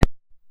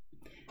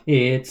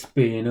It's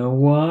been a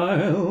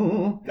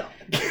while.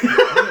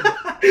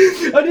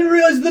 I didn't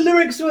realise the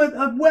lyrics were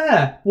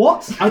where.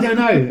 What? I don't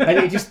know.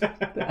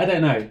 I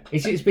don't know.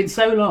 It's been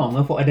so long.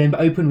 I thought I'd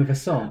open with a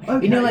song.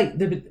 Okay. You know, like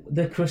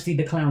the Krusty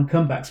the Clown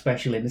comeback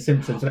special in The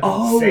Simpsons. Like,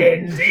 Oh.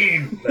 send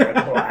in the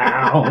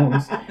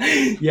clowns.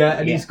 Yeah,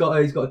 and Yeah. he's got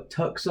a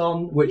tux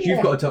on, which Yeah.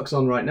 you've got a tux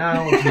on right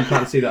now. So you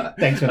can't see that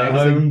Thanks for at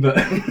noticing. home, but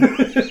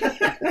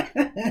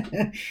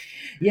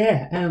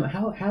Yeah.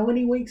 How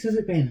many weeks has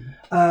it been?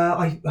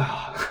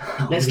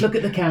 Let's look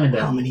at the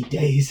calendar. How many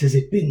days has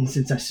it been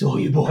since I saw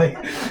you, boy?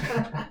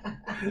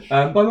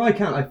 By my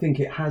count, I think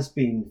it has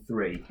been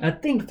 3. I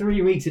think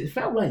 3 weeks. It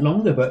felt like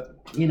longer, but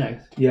you know,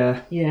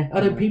 Yeah, yeah.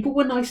 I don't. People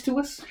were nice to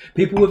us.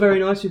 people were very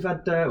nice. We've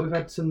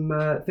had some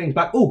things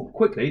back. Oh,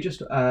 quickly,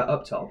 just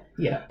up top.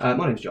 Yeah.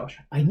 My name's Josh.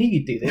 I knew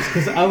you'd do this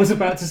because I was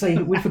about to say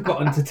we've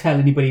forgotten to tell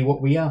anybody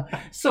what we are.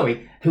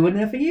 Sorry, who on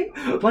earth are you?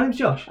 My name's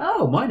Josh.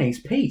 Oh, my name's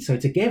Pete. So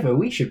together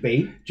we should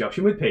be,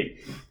 Joshing with Pete.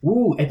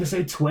 ooh,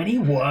 episode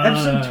 21.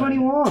 Episode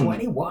 21.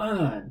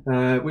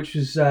 21. Which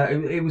was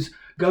it was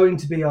going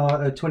to be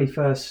our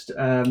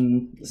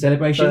 21st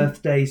Celebration.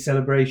 birthday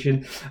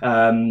celebration,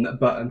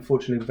 but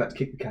unfortunately we've had to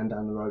kick the can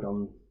down the road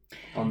on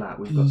that.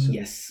 We've got some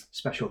Yes,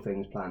 special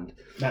things planned.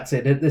 that's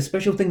it. The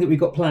special thing that we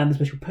got planned, the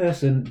special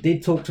person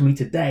did talk to me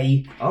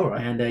today, All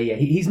right. and yeah,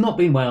 he's not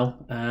been well,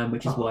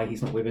 which is why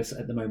he's not with us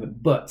at the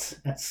moment. But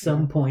at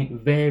some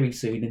point, very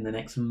soon in the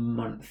next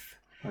month.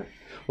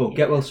 Well,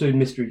 get well soon,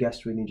 mystery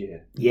guest. We need you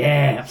here.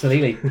 Yeah,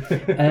 absolutely.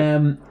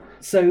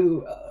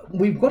 So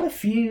we've got a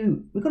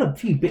few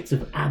bits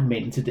of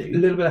admin to A do.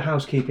 little bit of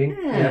housekeeping.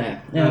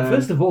 Yeah. Now,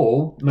 first of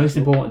all, most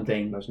important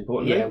thing. Most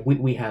importantly, Yeah,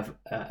 we have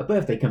a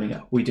birthday coming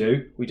up. we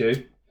do.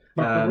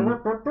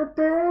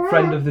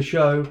 Friend of the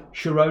show,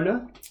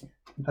 Sharona.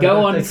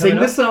 Go on, sing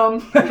the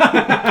song.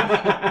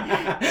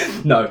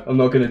 No, I'm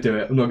not going to do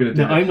it. No,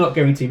 I'm not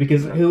going to,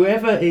 because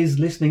whoever is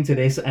listening to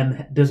this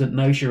and doesn't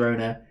know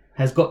Sharona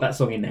has got that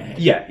song in their head.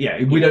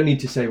 Yeah. We don't need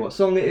to say what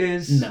song it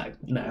is.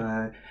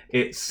 No.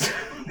 It's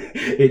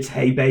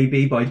Hey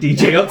Baby by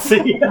DJ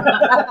Otzi.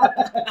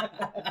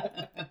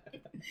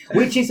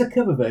 Which is a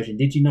cover version.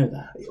 Did you know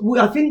that?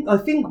 Well, I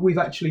think we've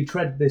actually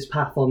tread this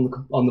path on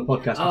the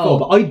podcast before, Oh.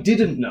 but I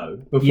didn't know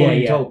before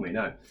you told me.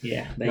 No,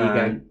 Yeah, there you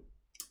go.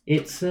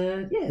 It's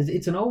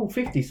it's an old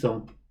 50s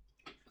song.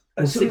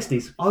 Or So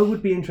 60s. I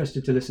would be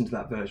interested to listen to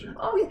that version.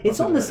 Oh yeah, it's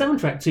on the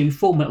soundtrack to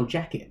Full Metal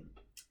Jacket.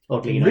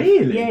 Oddly enough.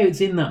 Really? Yeah, it's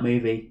in that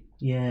movie.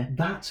 Yeah.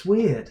 That's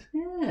weird.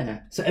 Yeah.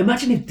 So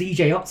imagine if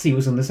DJ Otzi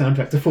was on the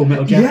soundtrack to Full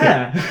Metal Jacket.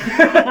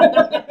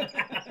 Yeah.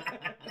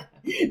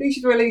 They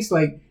should release,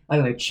 like, I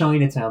don't know,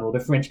 Chinatown or The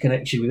French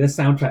Connection with a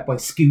soundtrack by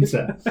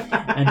Scooter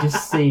and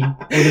just sing, or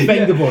the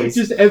Venga Boys.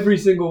 Just every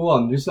single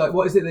one. Just like,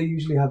 what is it? They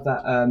usually have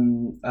that.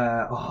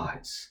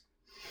 It's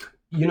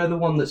the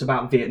one that's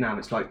about Vietnam.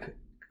 It's like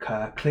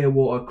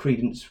Clearwater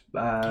Creedence.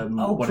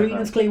 Whatever.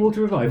 Creedence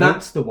Clearwater Revival.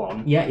 That's the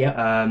one.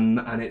 Yeah.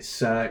 And it's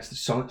the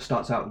song that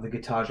starts out with the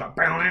guitars like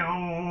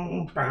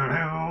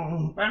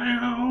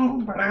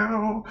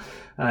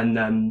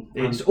and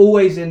it's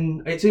always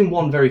it's in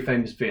one very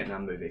famous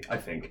Vietnam movie, I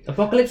think.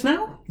 Apocalypse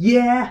Now?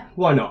 Yeah,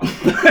 why not?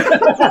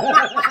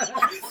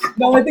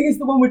 No, I think it's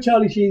the one with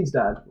Charlie Sheen's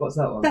dad. What's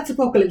that one? That's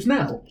Apocalypse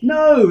Now.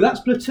 No, that's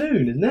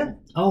Platoon, isn't it?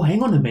 Oh,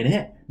 hang on a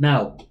minute.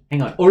 No,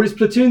 hang on. Or is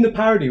Platoon the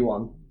parody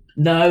one?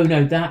 No,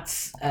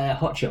 that's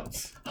Hot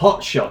Shots.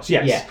 Hot Shots,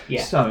 yes.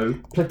 Yeah. So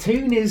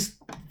Platoon is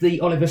the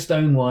Oliver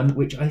Stone one,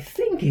 which I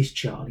think is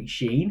Charlie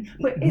Sheen.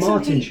 But isn't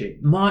Martin he- Sheen.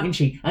 Martin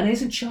Sheen. And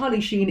isn't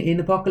Charlie Sheen in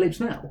Apocalypse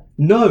Now?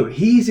 no,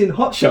 he's in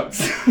Hot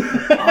Shots.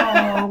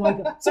 Oh my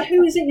god. So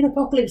who is it in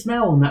Apocalypse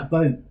Now on that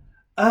boat?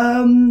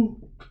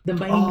 The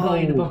main guy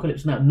in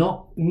Apocalypse Now,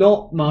 not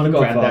Marlon the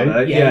Godfather.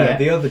 Brando. Yeah.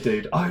 The other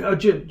dude.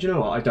 Do you know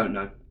what? I don't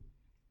know.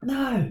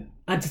 No.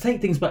 And to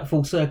take things back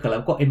full circle,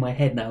 I've got in my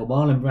head now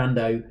Marlon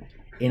Brando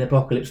in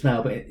Apocalypse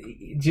Now, but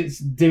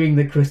just doing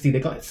the Krusty the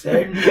Clown.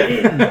 Send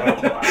in the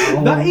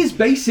clown. That is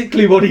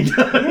basically what he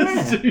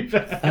does.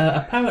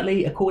 Yeah.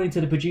 Apparently, according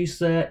to the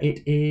producer,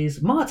 it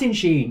is Martin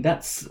Sheen.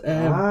 That's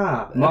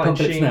Martin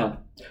Apocalypse Sheen. Now.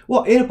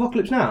 What, in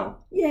Apocalypse Now?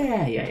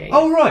 Yeah.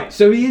 Oh, right.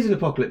 So he is in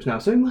Apocalypse Now.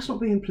 So he must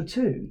not be in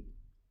Platoon.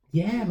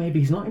 Yeah, maybe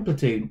he's not in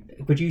Platoon.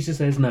 Producer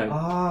says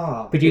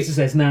no. Producer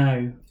says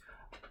no.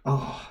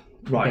 Oh,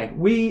 right. Okay.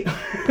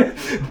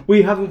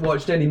 We haven't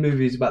watched any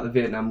movies about the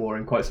Vietnam War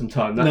in quite some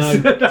time. That's,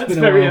 No, that's been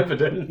a very while.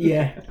 evident.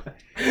 Yeah.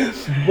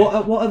 What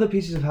other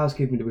pieces of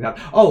housekeeping do we have?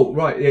 Oh,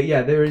 right.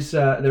 Yeah. There is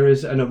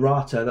an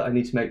errata that I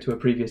need to make to a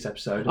previous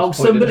episode. Oh,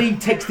 somebody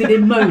texted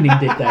in moaning,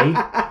 did they?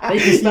 They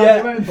can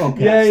start their own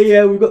podcast.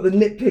 Yeah. We've got the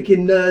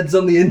nitpicking nerds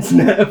on the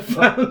internet have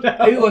found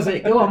out. Who was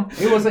it? Go on.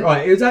 Who was it?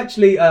 Right. It was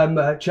actually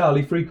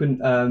Charlie, frequent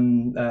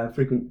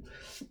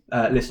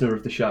listener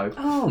of the show.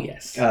 Oh,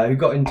 yes. Who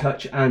got in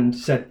touch and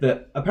said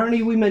that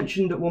apparently we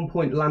mentioned at one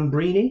point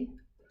Lambrini.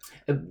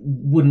 It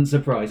wouldn't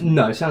surprise me.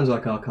 No, sounds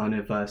like our kind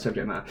of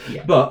subject matter.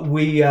 Yeah. But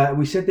we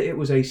said that it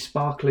was a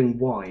sparkling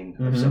wine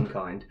of some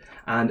kind,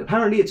 and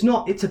apparently it's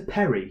not. It's a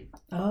perry,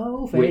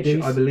 Oh, fair which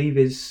dues. I believe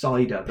is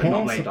cider, but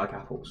not Pear made like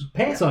apples.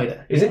 Pear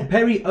cider. Is yeah. it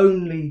perry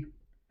only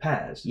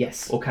pears?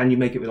 Yes. Or can you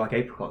make it with like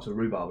apricots or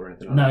rhubarb or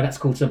anything like No, that? that's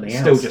called something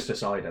else. Still just a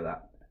cider,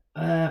 that.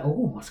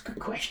 That's a good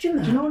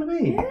question. Do you know what I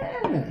mean?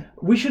 Yeah.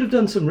 We should have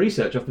done some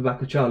research off the back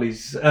of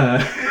Charlie's Yeah,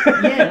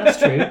 that's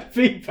true.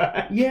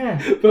 feedback.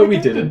 Yeah. But we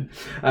didn't.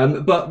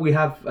 But we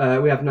have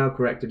now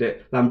corrected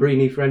it.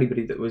 Lambrini, for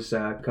anybody that was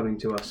coming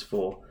to us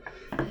for,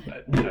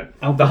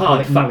 the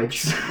hard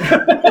facts.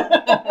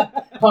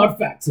 Hard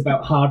facts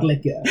about hard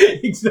liquor.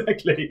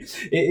 Exactly.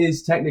 It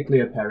is technically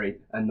a perry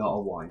and not a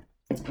wine.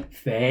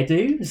 Fair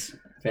dues.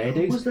 Fair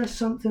dues. Was there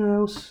something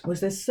else? Was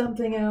there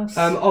something else?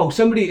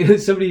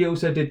 Somebody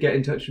also did get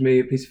in touch with me,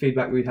 a piece of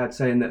feedback we had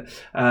saying that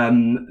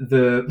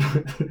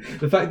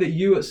the fact that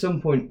you at some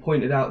point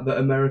pointed out that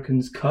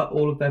Americans cut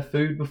all of their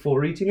food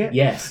before eating it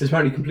Yes. has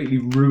apparently completely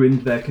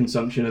ruined their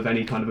consumption of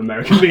any kind of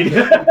American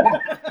media.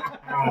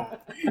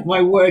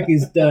 My work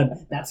is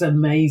done. That's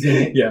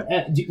amazing. Yeah.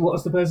 What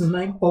was the person's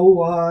name?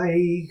 Oh,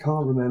 I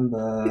can't remember.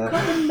 I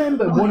can't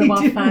remember one of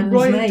our fans'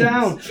 write names. it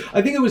down.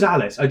 I think it was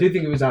Alice. I do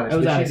think it was Alice. It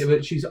was but Alice.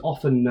 but she's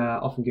often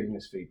giving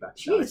us feedback.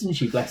 She is, isn't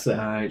she? Bless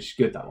her. She's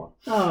good, that one.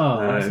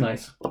 Oh, that's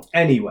nice.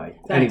 Anyway,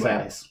 Thanks,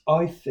 Alice.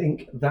 I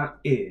think that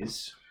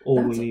is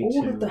all That's we need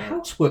all to. of the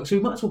housework, so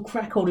we might as well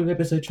crack on with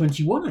episode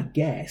 21, I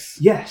guess.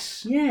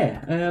 Yes,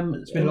 Yeah.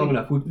 it's been long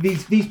enough.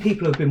 These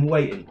people have been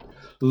waiting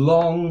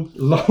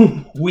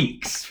long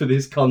weeks for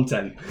this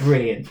content.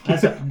 Brilliant.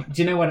 Do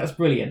you know why that's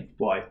brilliant?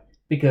 Why?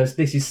 Because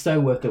this is so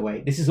worth the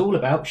wait. This is all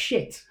about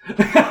shit.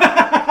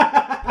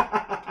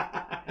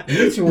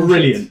 Literal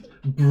Brilliant.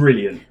 shit.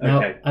 Brilliant. Now,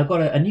 Okay. I've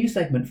got a new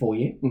segment for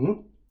you.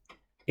 Mhm.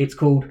 It's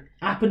called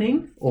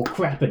Appening or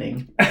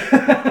Crappening.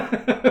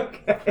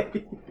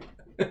 Okay.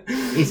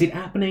 Is it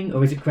happening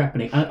or is it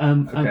crappening?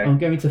 I'm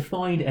going to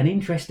find an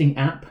interesting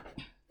app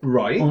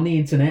Right. on the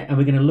internet and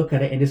we're going to look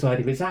at it and decide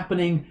if it's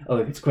happening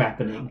or if it's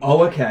crappening.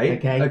 Oh, okay.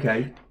 Okay.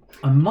 Okay.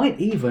 I might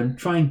even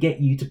try and get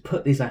you to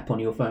put this app on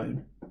your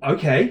phone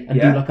Okay. and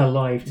Yeah. do like a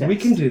live test. We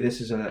can do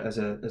this as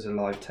a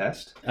live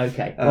test.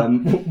 Okay.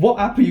 What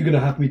app are you going to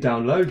have me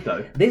download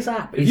though? This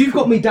app If is you've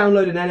got me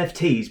downloading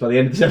NFTs by the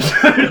end of this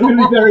episode, I'm going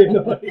to be very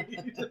annoyed.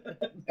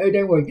 Oh,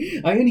 don't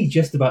worry. I only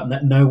just about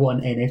know what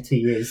an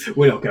NFT is.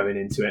 We're not going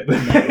into it.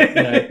 But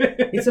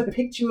No. It's a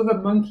picture of a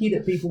monkey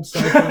that people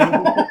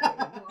sell.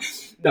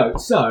 No,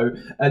 so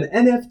an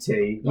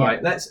NFT, Yeah.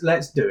 right?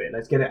 Let's do it.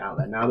 Let's get it out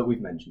there now that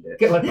we've mentioned it.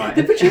 Get one. Right.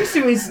 The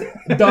producer is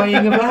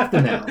dying of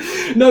laughter now.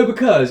 No,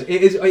 because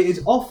it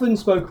is often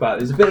spoke about.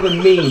 There's a bit of a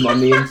meme on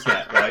the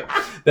internet, right?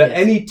 That Yes.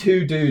 any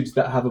two dudes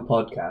that have a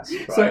podcast,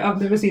 right? So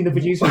I've never seen the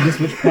producer in this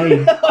much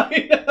pain.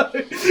 I know,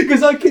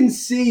 because I can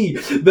see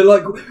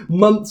the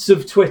months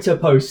of Twitter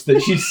posts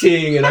that she's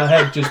seeing in her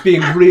head just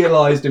being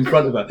realised in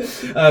front of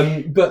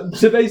her. But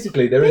so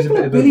basically, there is a People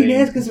bit are of a meme.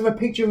 billionaires because of a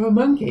picture of a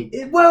monkey.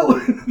 Well,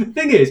 the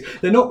thing is,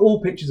 they're not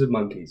all pictures of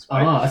monkeys,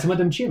 right? Some of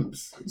them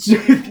chimps.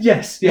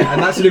 Yes, yeah,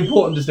 and that's an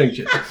important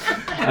distinction.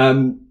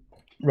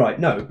 Right,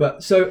 no,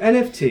 but so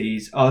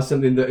NFTs are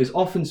something that is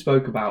often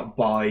spoke about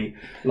by,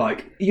 there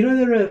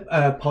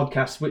are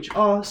podcasts which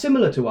are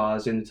similar to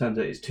ours in the terms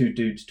that it's two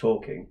dudes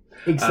talking.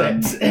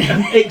 Except.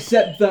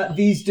 Except that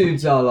these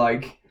dudes are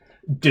like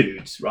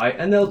dudes, right?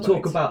 And they'll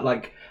talk Right. about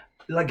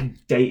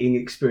like dating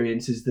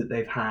experiences that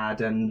they've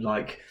had and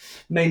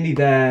mainly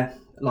their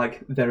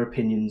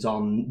opinions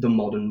on the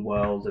modern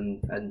world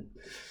and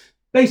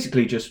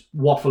basically just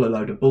waffle a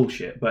load of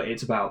bullshit, but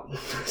it's about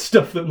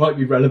stuff that might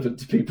be relevant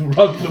to people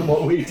rather than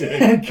what we do.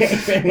 Okay,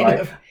 fair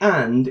enough.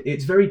 And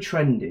it's very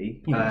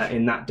trendy Yes.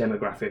 in that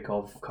demographic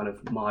of kind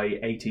of my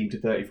 18 to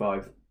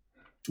 35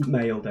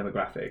 male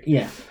demographic.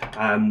 Yeah.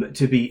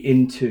 To be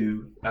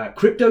into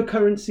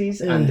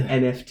cryptocurrencies and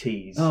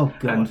NFTs. Oh,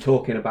 God. And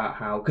talking about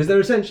how, because they're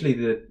essentially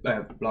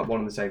one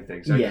and the same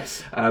thing. So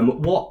Yes.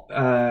 what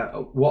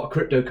a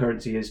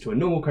cryptocurrency is to a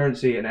normal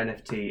currency, an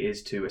NFT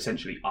is to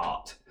essentially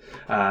art.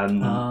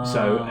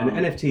 So an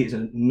NFT is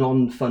a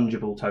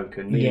non-fungible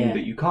token, meaning Yeah.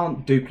 that you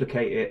can't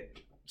duplicate it,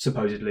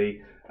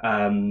 supposedly,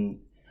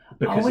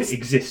 because it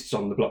exists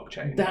on the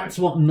blockchain. That's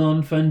what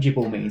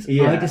non-fungible means.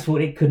 Yeah. I just thought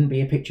it couldn't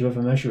be a picture of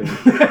a mushroom.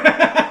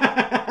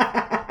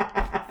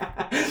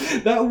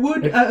 That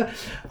would,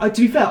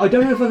 to be fair, I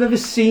don't know if I've ever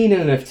seen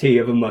an NFT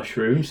of a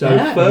mushroom, so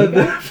Yeah, there you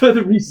go.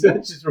 further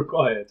research is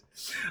required.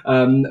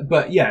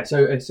 But yeah,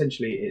 so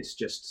essentially it's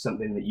just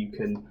something that you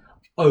can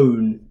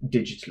own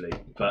digitally,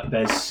 but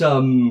there's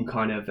some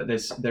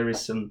there is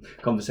some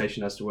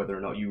conversation as to whether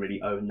or not you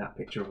really own that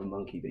picture of a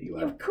monkey that you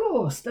own. Of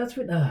course, that's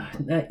what.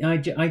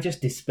 I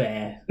just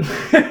despair.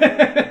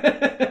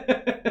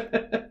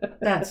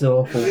 That's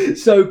awful.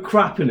 So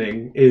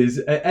crappening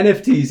is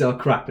NFTs are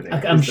crappening.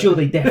 I'm sure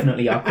they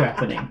definitely are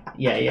crappening.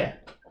 Yeah.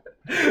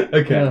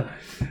 Okay.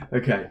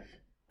 Okay.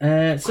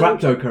 So,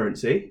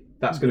 Cryptocurrency.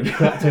 That's going to be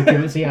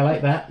cryptocurrency. I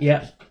like that.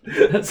 Yeah.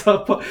 That's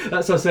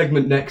our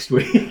segment next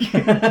week.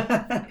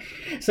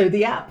 So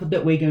the app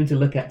that we're going to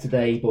look at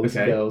today, boys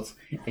and Okay. girls,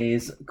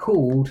 is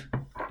called.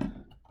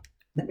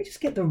 Let me just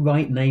get the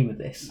right name of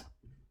this,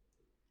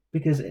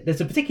 because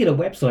there's a particular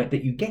website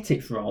that you get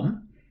it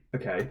from.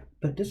 Okay.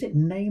 But does it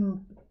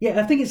name? Yeah,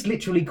 I think it's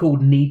literally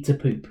called Need to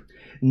Poop.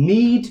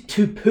 Need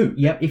to poop.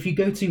 Yep, if you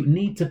go to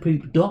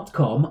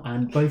needtopoop.com,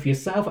 and both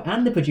yourself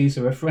and the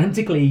producer are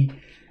frantically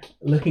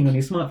looking on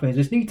your smartphones,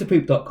 it's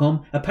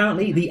needtopoop.com,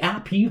 apparently the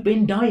app you've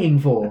been dying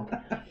for.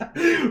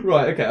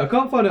 Right, okay. I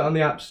can't find it on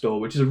the App Store,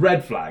 which is a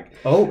red flag.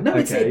 Oh, no,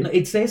 Okay.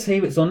 it says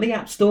here it's on the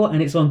App Store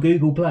and it's on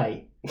Google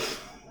Play.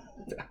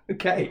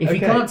 Okay. If you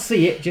can't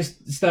see it,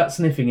 just start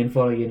sniffing and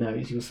follow your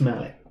nose, you'll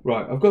smell it.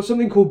 Right, I've got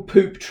something called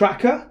Poop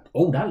Tracker.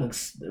 Oh, that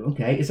looks...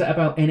 Okay, is that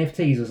about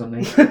NFTs or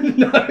something?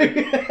 No.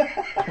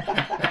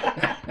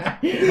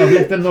 I've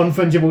left a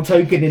non-fungible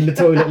token in the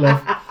toilet,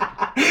 love.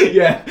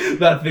 Yeah,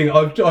 that thing.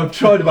 I've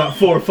tried about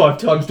 4 or 5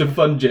 times to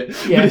funge it,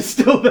 Yeah. but it's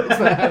still there. It's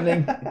not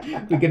happening.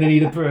 We're going to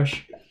need a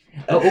brush.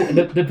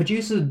 The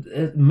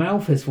producer's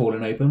mouth has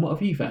fallen open. What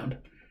have you found?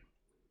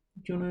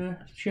 Do you want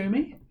to show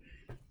me?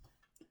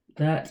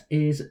 That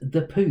is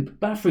the Poop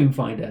bathroom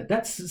finder.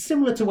 That's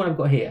similar to what I've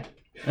got here.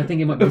 I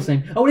think it might be the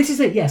same. Oh, this is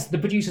it. Yes, the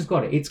producer's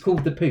got it. It's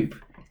called the Poop.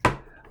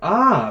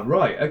 Ah,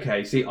 right.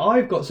 Okay. See,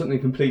 I've got something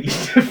completely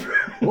different.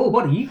 Oh,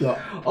 what have you got?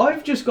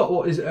 I've just got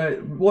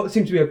what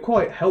seems to be a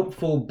quite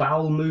helpful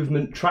bowel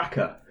movement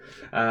tracker.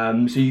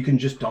 So you can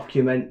just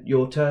document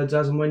your turds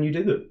as and when you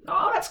do them.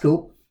 Oh, that's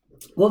cool.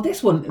 Well, this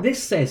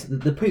says,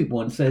 the Poop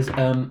one says,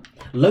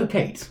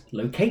 locate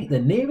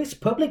the nearest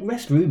public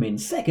restroom in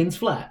seconds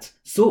flat.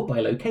 Sort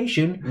by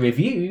location,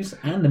 reviews,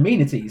 and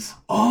amenities.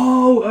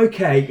 Oh,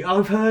 okay.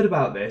 I've heard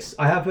about this.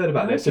 I have heard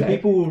about this. So Okay.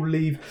 people will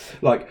leave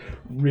like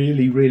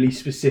really, really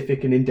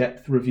specific and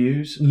in-depth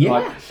reviews. Yeah.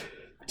 Like,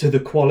 to the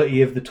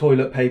quality of the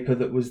toilet paper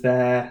that was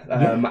there,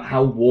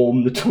 how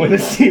warm the toilet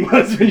seat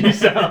was when you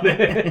sat on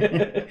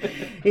it.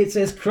 It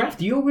says,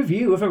 craft your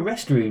review of a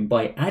restroom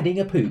by adding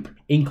a poop.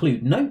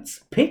 Include notes,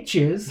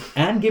 pictures,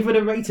 and give it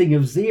a rating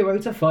of 0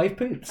 to 5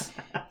 poops.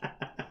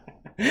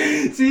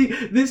 See,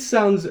 this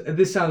sounds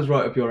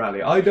right up your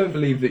alley. I don't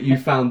believe that you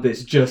found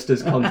this just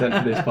as content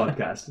for this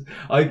podcast.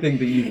 I think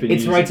that you've been.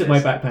 It's using right at my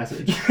this. back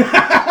passage.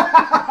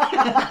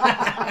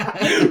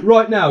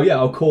 Right now, yeah,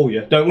 I'll call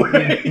you. Don't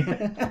worry.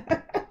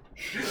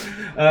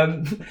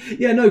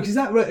 Because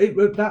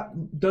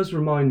that does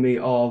remind me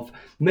of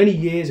many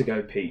years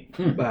ago, Pete.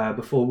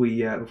 Before we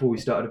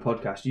started a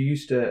podcast, you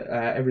used to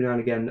every now and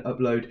again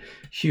upload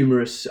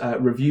humorous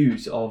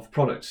reviews of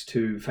products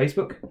to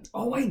Facebook.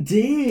 Oh, I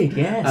did,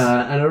 yes.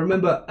 And I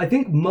remember, I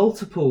think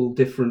multiple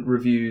different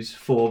reviews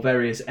for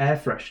various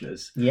air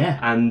fresheners. Yeah.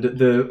 And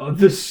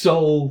the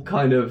sole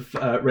kind of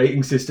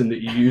rating system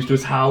that you used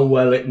was how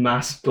well it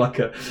masked like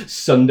a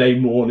Sunday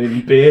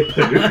morning beer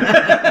poo.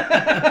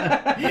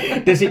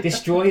 Does it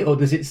destroy or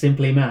does it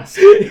simply mask?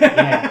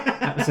 Yeah,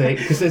 absolutely.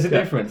 Because there's a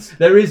difference.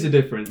 There is a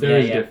difference. There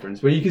is Yeah. a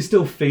difference. Where you can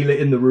still feel it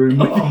in the room.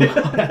 With you.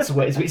 Oh, that's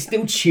wet. It's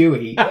still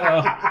chewy.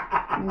 Oh,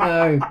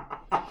 no.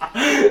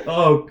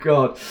 Oh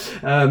God.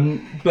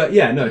 But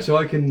yeah, no. So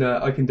I can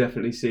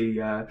definitely see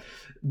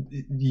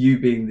you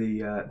being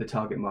the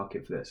target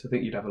market for this. I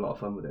think you'd have a lot of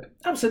fun with it.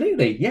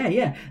 Absolutely.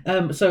 Yeah.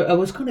 So I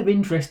was kind of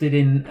interested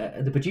in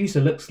the producer.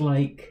 Looks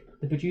like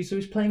the producer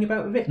is playing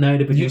about with it. No,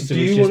 the producer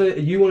is just...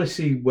 You want to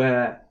see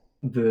where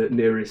the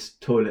nearest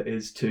toilet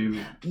is to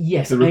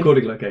Yes, the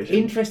recording location?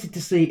 Interested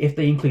to see if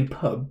they include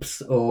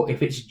pubs or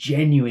if it's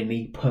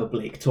genuinely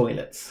public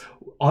toilets.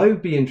 I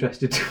would be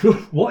interested to.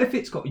 What if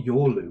it's got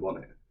your loo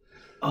on it?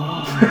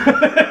 Oh,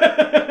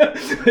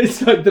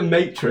 It's like the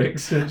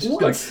Matrix. It's just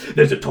What? like,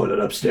 there's a toilet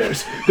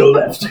upstairs. Go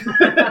left.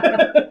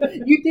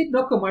 you did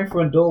knock on my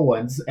front door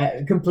once,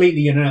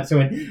 completely unannounced. I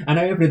went, and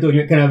I opened the door and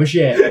you went, can I have a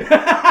share?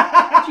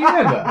 Do you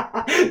remember?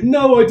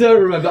 No, I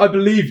don't remember. I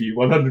believe you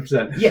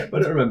 100%. Yeah. I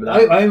don't remember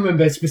that. I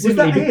remember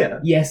specifically... Was that here?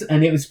 Yes,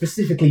 and it was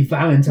specifically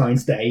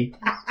Valentine's Day.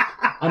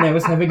 And I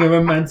was having a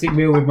romantic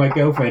meal with my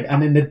girlfriend,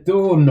 and then the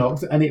door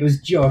knocked, and it was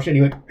Josh, and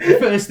he went,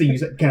 first thing he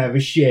was like, can I have a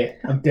shit?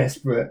 I'm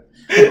desperate.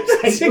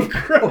 That's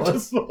incredible.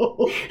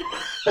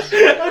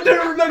 I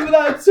don't remember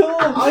that at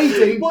all. I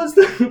do.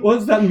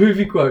 What's that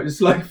movie quote?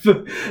 It's like,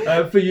 for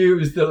you it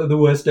was the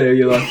worst day of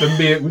your life. For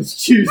me it was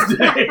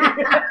Tuesday.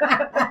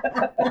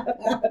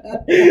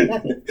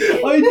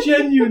 I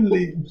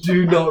genuinely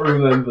do not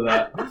remember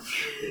that.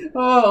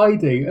 Oh, I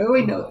do. Oh,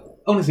 wait, no.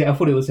 Honestly, I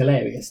thought it was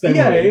hilarious. Don't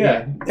Yeah.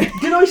 worry,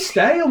 Did I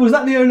stay, or was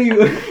that the only?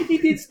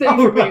 You did stay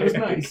for me. It was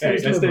nice. Okay, It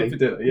was I stayed lovely. for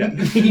dinner. Yeah.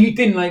 You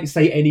didn't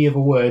say any other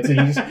words, and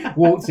you just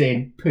walked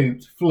in,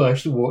 pooped,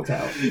 flushed, walked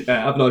out.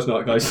 Have a nice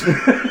night, guys. See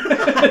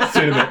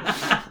you in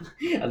a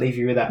bit. I'll leave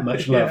you with that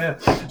much love.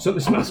 Yeah. Something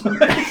smells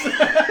nice.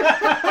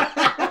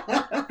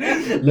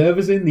 Love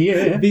is in the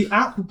air. The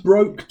app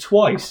broke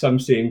twice. I'm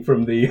seeing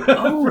from the.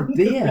 Oh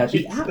dear,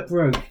 the app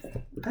broke.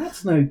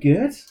 That's no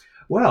good.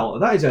 Well,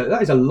 that is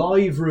a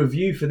live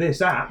review for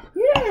this app.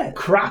 Yeah. It's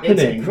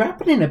Crappening.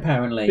 crappening,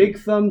 apparently. Big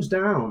thumbs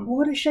down.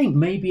 What a shame.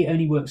 Maybe it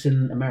only works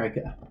in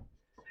America.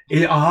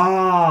 Is it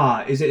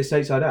a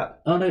stateside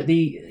app? Oh no,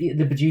 the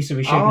producer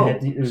is shaking her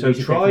head. So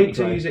try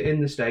to use it in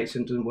the States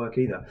and it doesn't work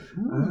either.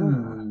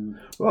 Hmm.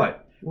 Right.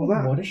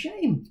 Well, What a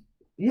shame.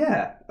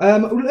 Yeah.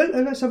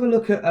 Let's have a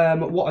look at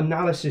what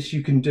analysis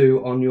you can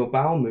do on your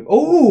bowel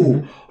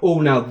movement.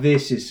 Oh, now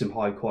this is some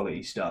high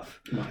quality stuff.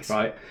 Nice.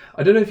 Right.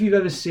 I don't know if you've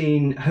ever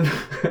seen.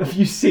 Have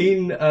you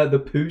seen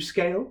the poo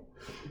scale?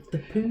 The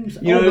poos.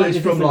 You know, like it's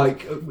the from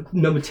different- like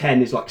number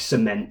 10 is like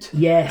cement.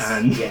 Yes.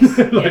 And yes.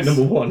 like yes.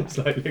 number 1 is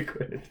like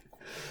liquid.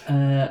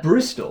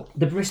 Bristol.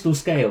 The Bristol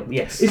scale.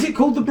 Yes. Is it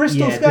called the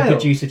Bristol yeah, scale? the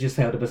producer just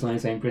held up a sign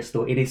saying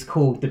Bristol. It is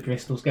called the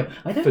Bristol scale.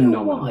 I don't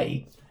Phenomenal. know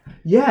why.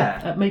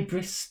 Yeah. Maybe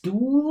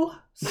Bristol?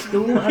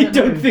 Stool? I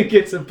don't think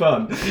it's a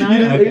pun. No?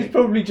 Okay. It's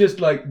probably just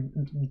like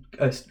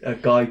a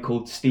guy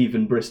called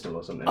Stephen Bristol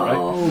or something, right?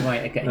 Oh,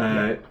 right,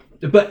 okay.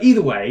 But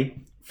either way,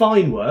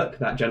 fine work,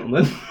 that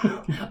gentleman.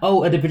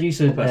 The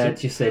producer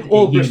just said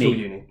Or Bristol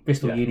Uni.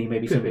 Bristol Yeah. Uni,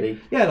 maybe Could somebody.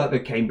 be. Yeah, like the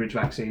Cambridge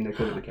vaccine, they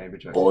call it the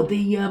Cambridge vaccine. Or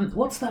the,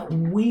 what's that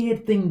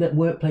weird thing that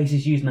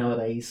workplaces use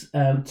nowadays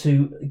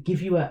to give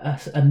you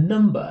a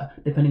number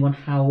depending on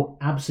how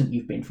absent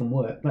you've been from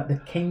work? Like the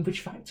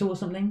Cambridge factor or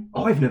something?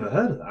 Oh, I've never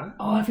heard of that.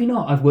 Oh, have you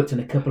not? I've worked in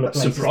a couple of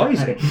That's places. that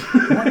had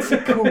surprising. it. What's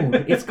it called?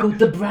 It's called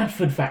the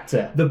Bradford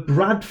factor. The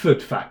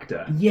Bradford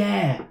Factor.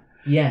 Yeah.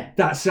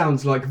 That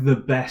sounds like the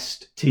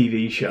best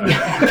TV show.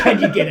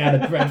 Can you get out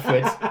of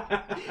Bradford?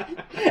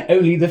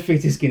 Only the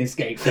fittest can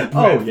escape the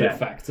Bradford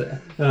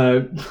factor.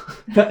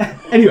 But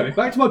anyway,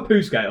 back to my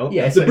poo scale.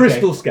 Yes, the okay.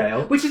 Bristol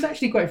scale. Which is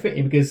actually quite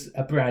fitting because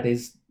a Brad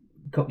is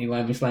Cockney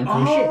rhyming slang for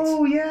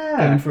Oh, shit. yeah.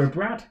 Going for a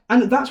Brad.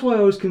 And that's why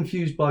I was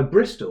confused by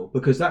Bristol,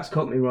 because that's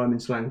Cockney rhyming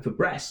slang for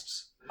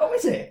breasts. Oh,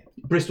 is it?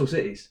 Bristol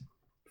cities.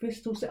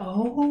 Bristol.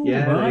 Oh,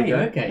 Yeah, right. there you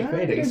go. Okay, Yeah, fair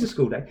it was a dues.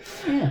 school day.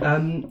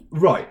 Yeah.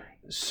 Right.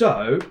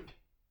 So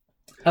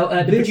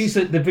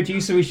The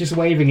producer is just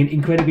waving and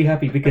incredibly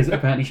happy because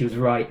apparently she was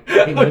right.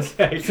 It was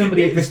Okay.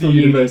 somebody at It's Bristol the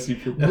Uni. university.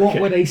 What Okay.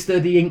 were they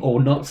studying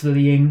or not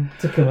studying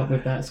to come up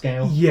with that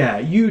scale? Yeah,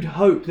 you'd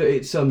hope that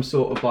it's some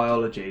sort of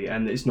biology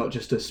and it's not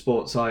just a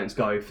sports science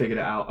guy who figured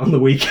it out on the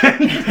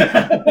weekend.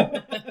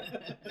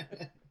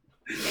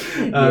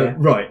 Yeah.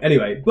 Right,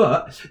 anyway,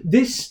 but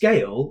this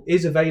scale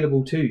is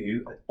available to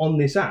you on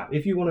this app.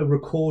 If you want to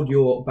record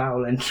your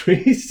bowel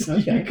entries,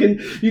 Okay.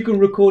 you can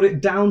record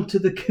it down to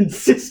the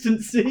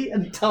consistency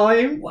and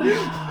time. Wow.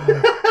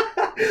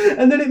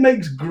 And then it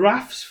makes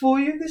graphs for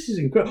you. This is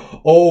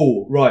incredible.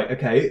 Oh, right,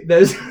 okay.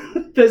 There's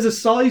a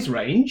size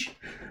range,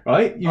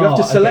 right? You have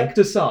to select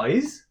a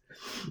size,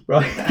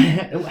 right?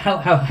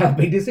 How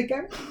big does it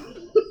go?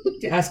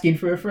 Asking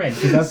for a friend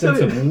because I've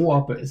done some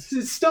whoppers.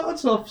 It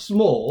starts off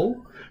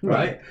small,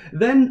 right?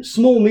 Then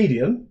small,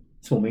 medium,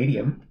 Small,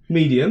 medium.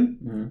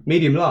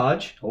 medium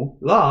large, Oh.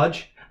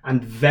 large,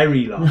 and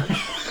very large.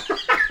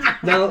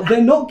 Now,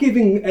 they're not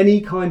giving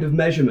any kind of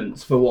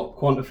measurements for what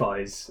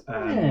quantifies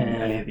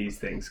any of these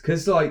things,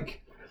 because,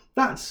 like,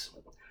 that's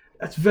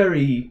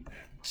very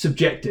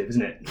subjective,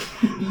 isn't it?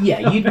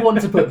 Yeah, you'd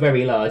want to put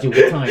very large all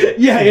the time.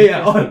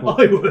 Yeah.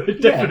 I would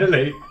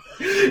definitely.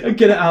 And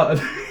get it out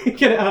of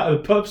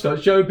the pub,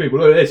 start showing people,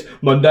 look at this,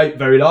 Monday,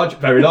 very large,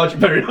 very large,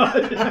 very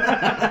large.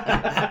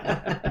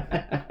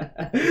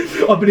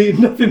 I've been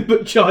eating nothing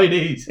but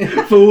Chinese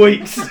for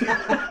weeks.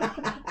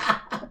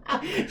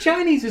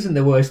 Chinese isn't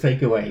the worst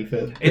takeaway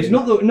for. It's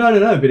not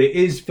no, but it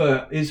is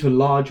for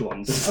large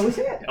ones. Oh, is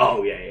it?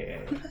 Oh yeah.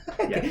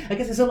 I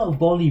guess there's a lot of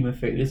volume of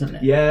food, isn't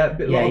there? Yeah,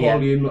 a lot of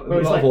volume, a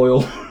Whereas, lot of like,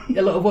 oil.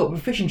 A lot of what?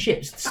 Fish and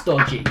chips,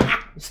 stodgy.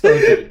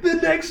 Stodgy. The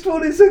next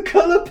one is a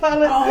colour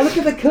palette. Oh, look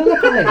at the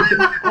colour palette.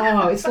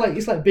 Oh, it's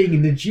like being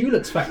in the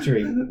Dulux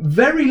factory.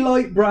 Very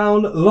light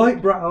brown,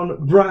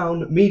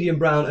 brown, medium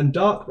brown, and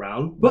dark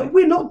brown. But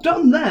we're not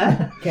done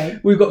there. Okay.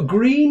 We've got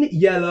green,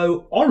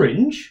 yellow,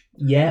 orange,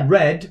 Yeah.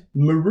 red,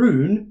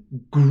 maroon,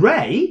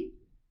 grey.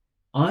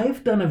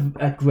 I've done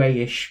a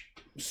greyish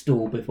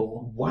stool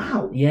before.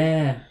 Wow.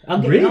 Yeah.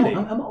 I'm getting Really?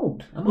 old. I'm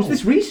old. Was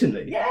this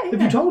recently? Yeah.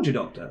 Have you told your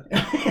doctor?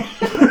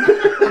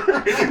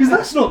 Because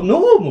that's not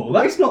normal.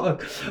 That's not a...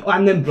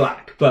 And then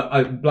black.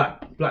 But black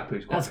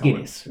poo's quite That's common.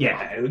 Guinness.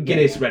 Yeah,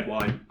 Guinness, red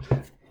wine.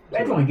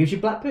 Red wine gives you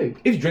black poo.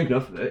 If you drink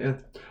enough of it, yeah.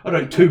 I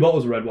drank 2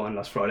 bottles of red wine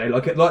last Friday,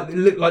 like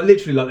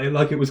literally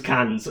like it was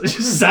cans. I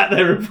just sat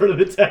there in front of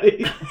the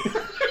telly.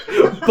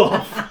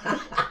 Boff.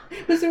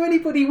 Was there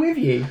anybody with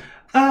you?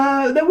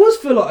 There was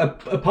for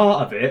like a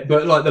part of it,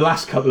 but like the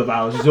last couple of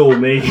hours was all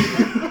me.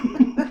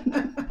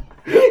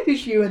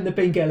 Just you and the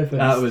pink elephants.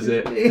 That was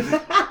it.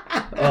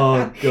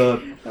 Oh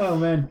god. Oh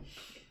man.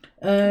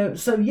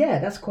 So yeah,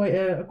 that's quite.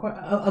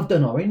 I've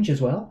done orange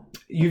as well.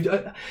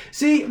 You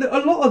see, a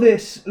lot of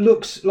this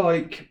looks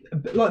like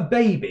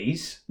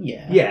babies.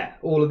 Yeah. Yeah,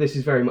 all of this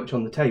is very much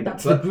on the table.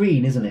 That's the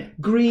green, isn't it?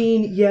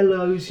 Green,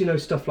 yellows,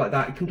 stuff like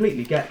that. I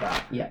completely get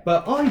that. Yeah.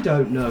 But I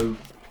don't know.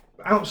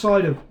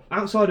 Outside of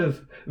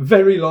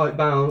very light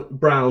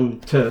brown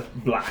to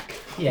black.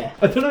 Yeah.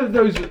 I don't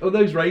know if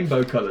those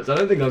rainbow colours. I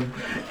don't think I'm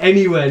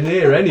anywhere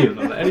near any of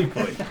them at any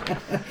point.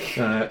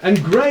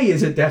 And grey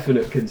is a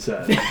definite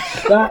concern.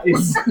 That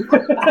is,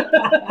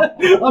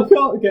 I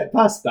can't get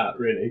past that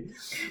really.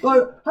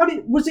 Like,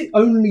 was it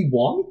only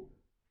one?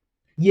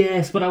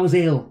 Yes, but I was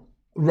ill.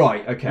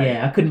 Right. Okay.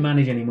 Yeah, I couldn't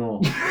manage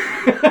anymore.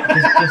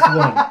 just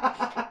one.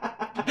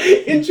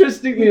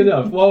 Interestingly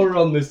enough, while we're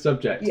on this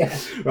subject, Yeah.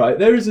 right,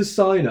 there is a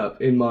sign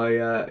up in my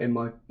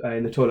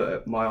in the toilet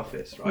at my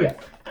office, right, Yeah.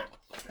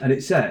 and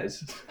it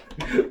says,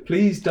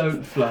 "Please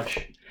don't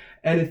flush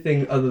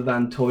anything other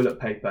than toilet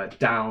paper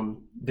down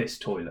this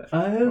toilet."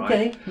 Okay.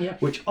 Right? Yeah.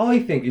 Which I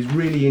think is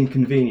really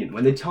inconvenient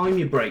when they time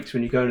your breaks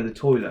when you go into the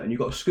toilet and you've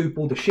got to scoop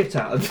all the shit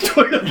out of the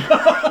toilet.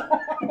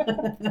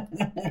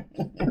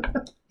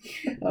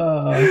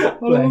 Oh, How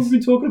long have we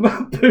been talking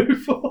about poo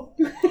for?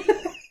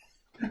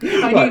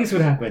 I knew this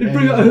would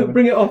happen.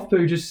 Bring it off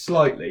poo just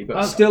slightly,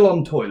 but still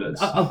on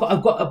toilets.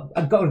 I've got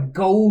a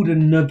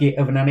golden nugget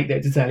of an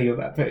anecdote to tell you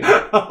about poo.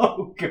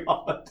 Oh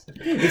God!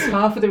 It's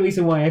half of the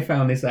reason why I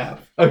found this out.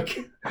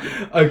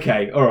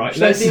 Okay, all right.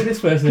 Let's do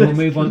this first, and then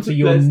we'll move on to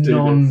your let's do this.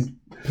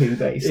 non-poo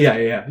based.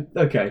 Yeah.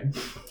 Okay.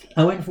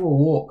 I went for a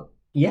walk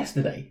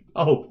yesterday.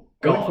 Oh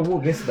I went for God! a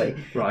walk yesterday,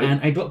 Right.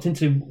 and I dropped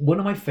into one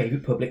of my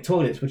favourite public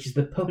toilets, which is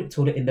the public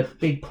toilet in the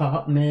big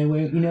park near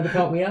where the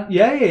park we are.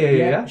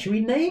 Yeah. Should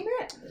we name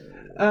it?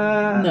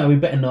 No. No, we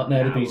better not. No,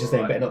 the No, producer's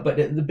saying right. better not. But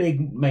the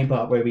big main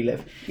park where we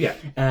live.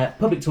 Yeah.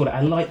 Public toilet. I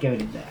like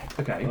going in there.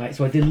 Okay. Right,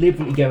 so I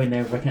deliberately go in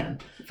there if I can.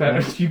 Fair.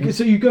 Right.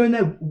 So you go in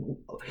there.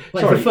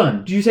 Like, Sorry, for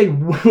fun. Do you say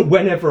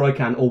whenever I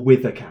can or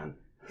with a can?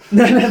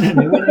 No.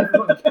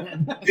 Whenever I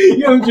can.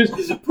 You haven't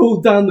just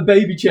pulled down the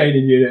baby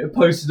chaining unit and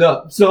posted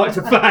up side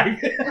to fag.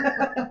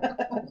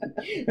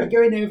 I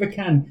go in there if I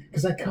can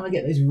because I can't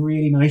get those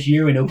really nice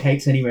urinal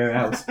cakes anywhere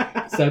else.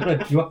 So I'm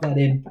gonna drop that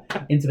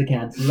into the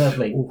can. It's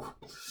lovely.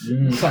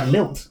 It's like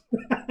lilt.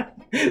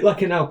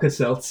 Like an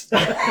Alka-Seltz.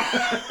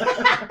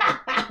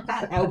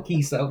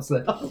 Alky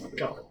seltzer. Oh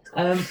God.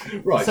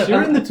 Right, so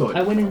you're in the toilet.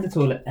 I went in the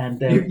toilet and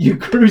You're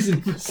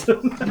cruising for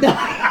some.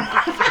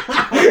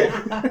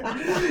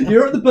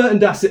 You're at the Burton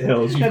Dassett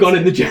Hills. You've gone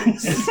in the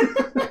gents.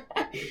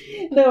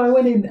 No, I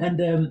went in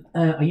and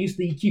I used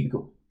the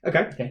cubicle.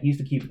 Okay. I used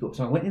the cubicle.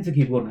 So I went into the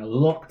cubicle and I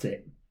locked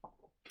it.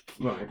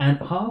 Right. And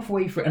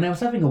halfway through, and I was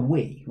having a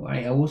wee,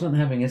 right? I wasn't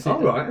having a sit.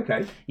 Oh, right.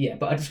 Okay. Yeah,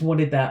 but I just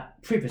wanted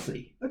that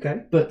privacy,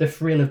 Okay. but the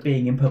thrill of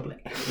being in public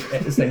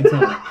at the same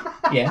time.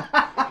 Yeah.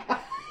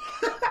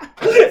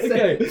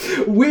 Okay.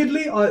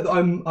 Weirdly,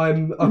 I'm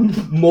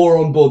more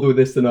on board with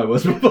this than I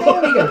was before.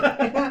 There we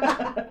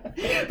go.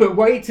 But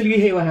wait till you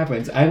hear what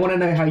happens. I want to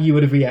know how you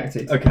would have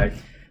reacted. Okay.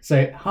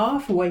 So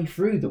halfway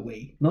through the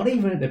wee, not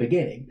even at the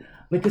beginning,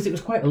 because it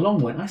was quite a long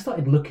one, I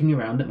started looking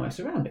around at my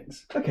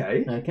surroundings.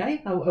 Okay.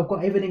 Okay, I've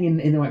got everything in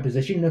the right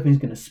position. Nothing's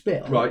going to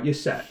spill. Right, you're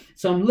set.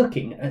 So I'm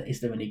looking.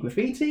 Is there any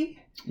graffiti?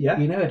 Yeah.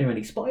 Are there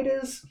any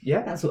spiders?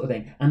 Yeah. That sort of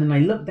thing. And then I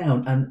look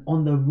down, and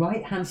on the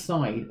right-hand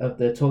side of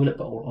the toilet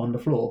bowl on the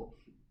floor,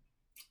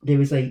 there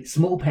is a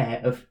small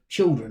pair of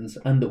children's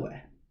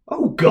underwear.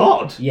 Oh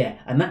God. Yeah,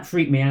 and that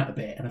freaked me out a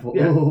bit, and I thought,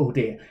 Yeah. oh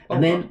dear. And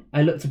Oh, then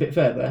I looked a bit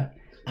further,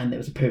 and there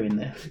was a poo in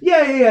there.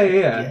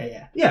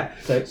 Yeah. Yeah.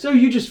 So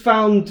you just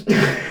found.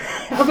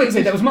 I was going to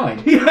say that was mine.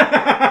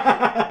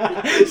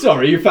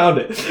 Sorry, you found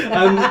it.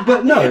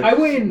 But no. I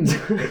win.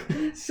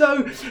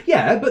 So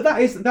yeah, but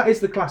that is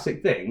the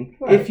classic thing.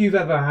 Right. If you've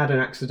ever had an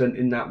accident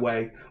in that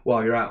way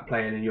while you're out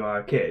playing and you are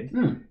a kid,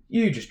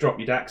 you just drop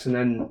your dax and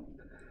then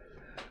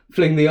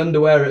fling the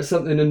underwear at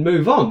something and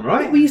move on,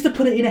 right? We used to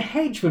put it in a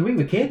hedge when we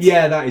were kids.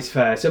 Yeah, that is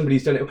fair.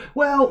 Somebody's done it.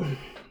 Well,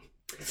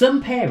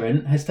 some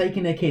parent has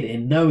taken their kid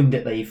in knowing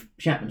that they've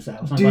shat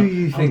themselves. Do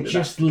you think I'll that's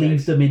just the leave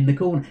case? them in the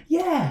corner?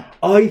 Yeah.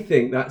 I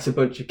think that's a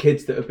bunch of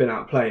kids that have been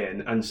out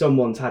playing and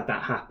someone's had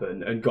that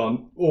happen and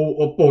gone,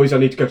 oh boys, I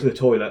need to go to the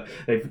toilet.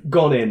 They've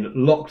gone in,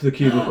 locked the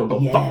cubicle and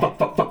gone, Yeah.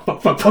 fuck.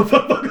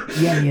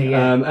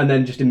 Yeah. And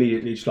then just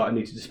immediately just like, I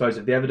need to dispose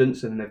of the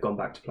evidence, and then they've gone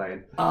back to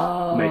playing.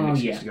 Oh, Made an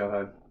excuse yeah. to go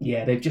home.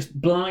 Yeah, they've just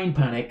blind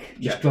panic,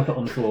 just drop it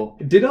on the floor.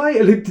 Did I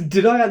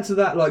answer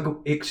that like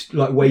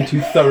way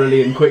too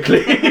thoroughly and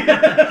quickly?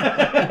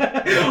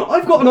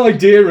 I've got an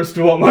idea as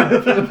to what might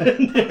have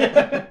happened.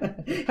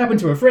 Happened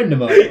to a friend of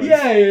mine. once.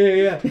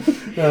 Yeah.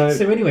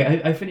 So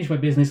anyway, I finished my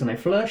business and I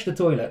flushed the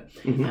toilet.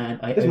 And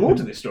I There's opened... more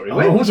to this story. Oh,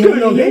 Wait, what's yeah,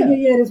 going on yeah, here?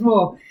 Yeah, there's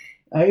more.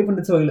 I opened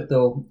the toilet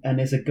door and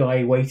there's a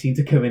guy waiting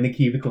to come in the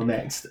cubicle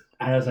next.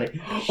 And I was like,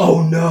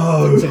 Oh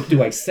no! so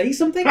do I say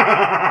something? Do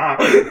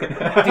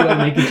I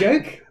make a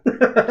joke?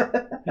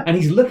 And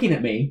he's looking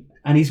at me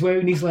and he's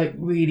wearing these like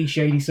really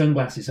shady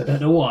sunglasses. I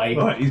don't know why.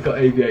 Right, he's got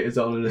aviators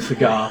on and a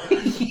cigar.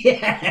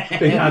 Yeah.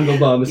 Big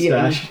handlebar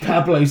moustache. Yeah,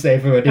 Pablo's there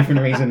for a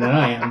different reason than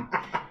I am.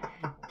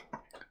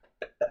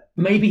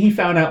 Maybe he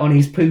found out on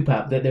his poop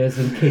app that there was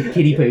some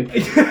kiddie poop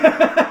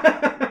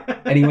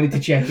and he wanted to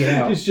check it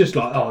out. It's just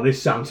like, oh,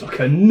 this sounds like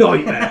a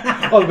nightmare.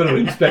 I'm going to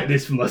inspect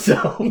this for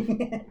myself.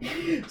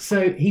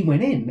 So he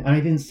went in and I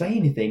didn't say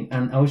anything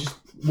and I was just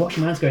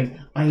washing my hands going,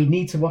 I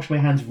need to wash my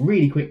hands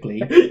really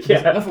quickly.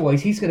 Yeah.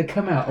 Otherwise he's going to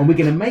come out and we're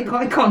going to make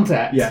eye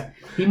contact. Yeah.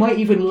 He might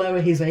even lower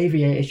his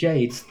aviator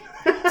shades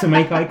to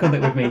make eye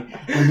contact with me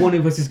and one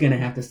of us is going to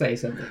have to say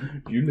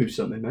something. You lose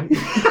something, mate.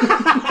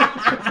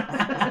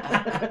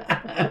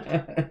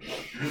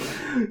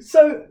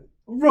 So,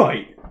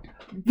 right.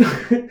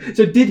 So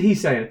So did he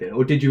say anything,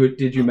 or did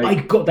you make? I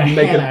got the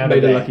make hell a, out made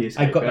of a there. lucky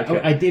escape?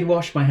 I did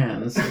wash my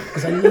hands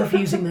because I love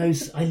using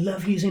those. I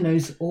love using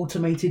those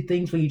automated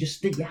things where you just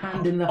stick your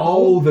hand in the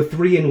hole. Oh, the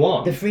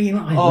 3-in-1. The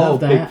 3-in-1. I love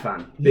that. Big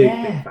fan. Big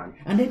fan.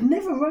 And they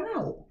never run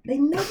out. They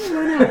never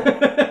run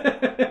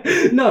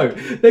out. No,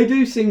 they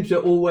do seem to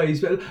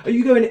always. Are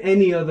you going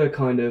any other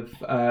kind of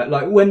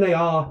like when they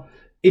are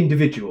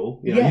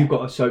individual? You know, you've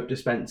got a soap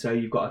dispenser,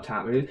 you've got a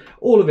tap.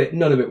 All of it,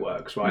 none of it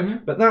works, right?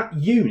 Mm-hmm. But that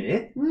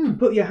unit,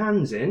 put your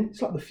hands in.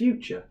 It's like the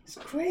future. It's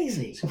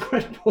crazy. It's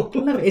incredible. I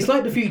love it. It's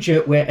like the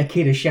future where a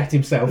kid has shat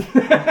himself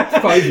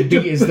 5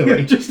 meters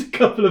away, just a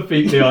couple of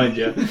feet behind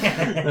you.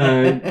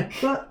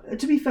 But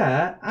to be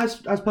fair,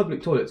 as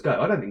public toilets go,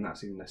 I don't think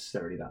that's even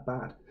necessarily that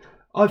bad.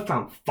 I've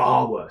found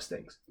far worse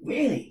things.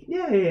 Really?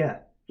 Yeah.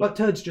 Like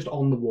turds just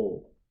on the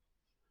wall.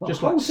 What,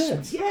 just whole like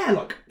turds?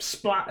 like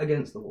splat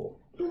against the wall.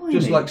 Blimey.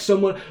 Just like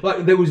someone,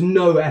 like there was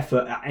no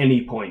effort at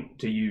any point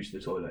to use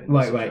the toilet. In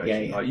this Right,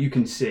 situation. yeah. Like you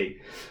can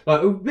see,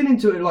 like we've been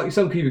into it, like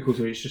some cubicles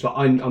where it's just like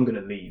I'm going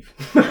to leave.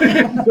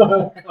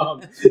 No, I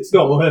can't. It's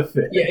not worth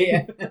it.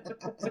 Yeah.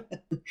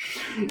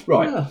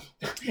 Right. Oh.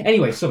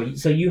 Anyway, sorry.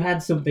 So you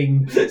had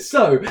something.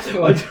 So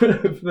I don't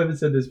know if I've ever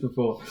said this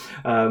before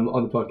on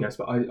the podcast,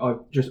 but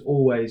I've just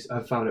always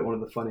found it one of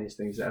the funniest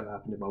things that ever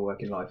happened in my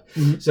working life.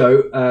 Mm-hmm.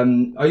 So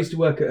I used to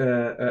work at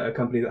a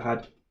company that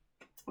had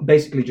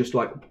basically just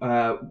like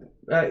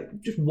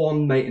just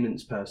one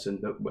maintenance person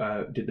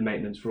that did the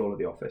maintenance for all of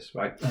the office,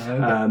 right? Oh,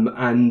 okay.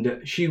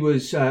 And she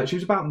was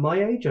about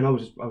my age, and I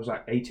was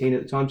like 18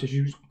 at the time, so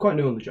she was quite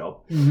new on the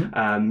job.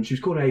 Mm-hmm. She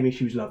was called Amy.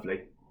 She was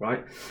lovely.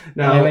 Right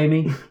now, Hello,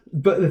 Amy.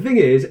 But the thing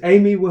is,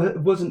 Amy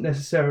wasn't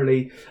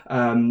necessarily.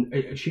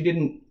 She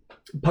didn't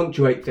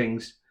punctuate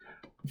things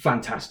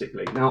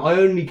fantastically. Now, I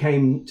only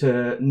came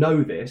to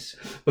know this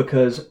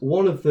because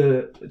one of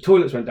the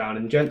toilets went down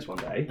in the gents one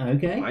day.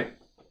 Okay. Right,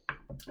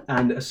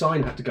 and a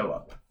sign had to go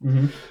up.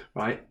 Mm-hmm.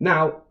 Right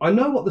now, I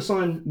know what the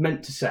sign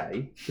meant to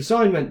say. The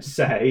sign meant to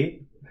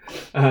say,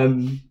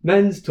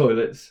 "Men's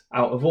toilets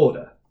out of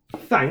order.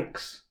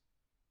 Thanks,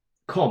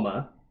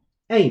 comma,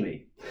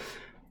 Amy."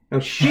 Now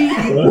she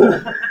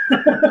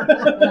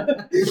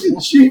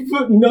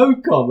put no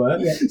comma,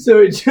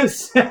 so it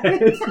just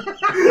says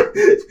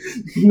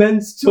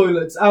men's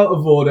toilets out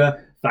of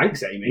order.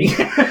 Thanks, Amy.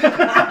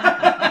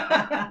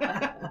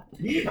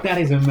 That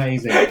is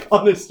amazing.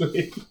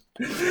 Honestly.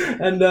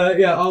 And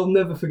I'll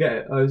never forget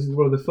it. It was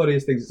one of the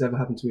funniest things that's ever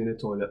happened to me in a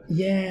toilet.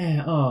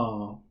 Yeah.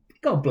 Oh,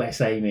 God bless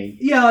Amy.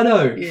 Yeah, I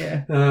know.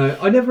 Yeah.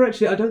 I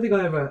don't think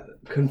I ever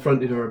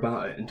confronted her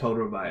about it and told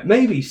her about it.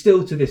 Maybe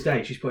still to this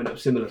day she's putting up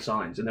similar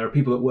signs, and there are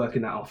people that work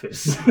in that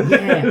office.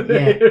 Yeah.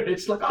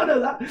 It's like, I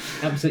know that.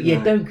 Absolutely.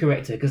 Yeah, don't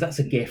correct her because that's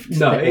a gift.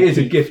 No, it is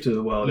a gift to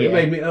the world. Yeah. It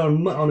made me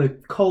on a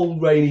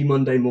cold, rainy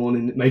Monday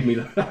morning. It made me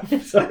laugh.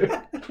 So.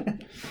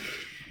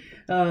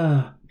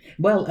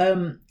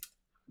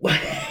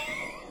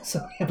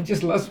 Sorry, I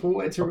just lost for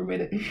words for a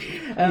minute.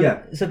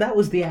 Yeah. So that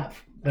was the app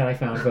that I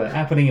found for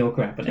happening or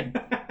crappening.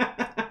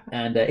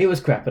 And it was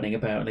crappening,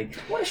 apparently.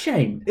 What a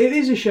shame. It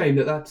is a shame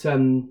that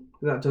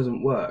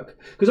doesn't work,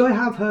 because I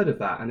have heard of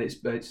that, and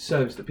it's a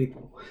service that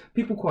people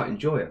quite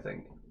enjoy, I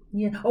think.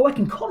 Yeah. Oh, I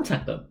can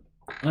contact them.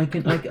 I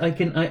can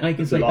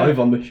say live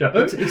on the show.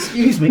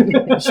 Excuse me.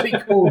 Should we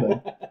call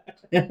them?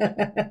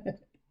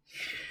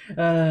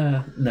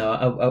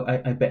 No,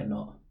 I bet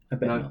not. I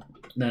bet not.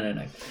 No.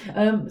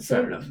 So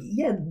Fair enough.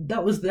 yeah,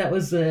 that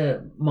was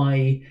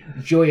my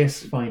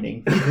joyous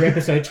finding for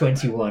episode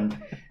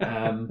 21.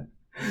 I'm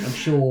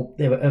sure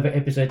there were other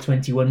episode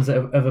 21s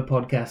of other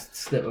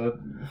podcasts that were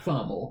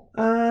far more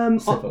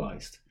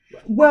civilized.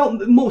 Well,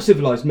 more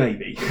civilized,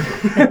 maybe.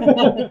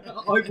 I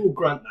will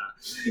grant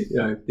that. You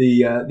know,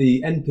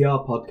 the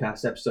NPR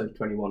podcast episode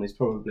 21 is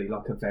probably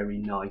like a very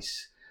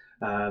nice.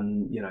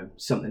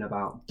 Something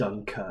about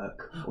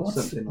Dunkirk or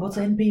something like what's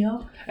that.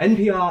 NPR?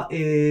 NPR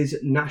is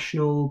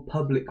National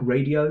Public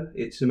Radio.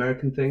 It's an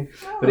American thing,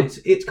 but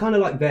it's kind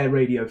of like their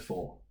Radio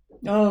 4.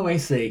 Oh, I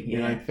see.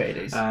 Yeah, fair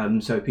dues.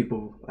 So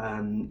people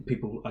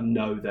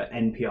know that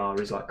NPR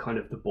is like kind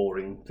of the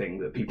boring thing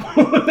that people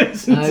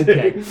listen to.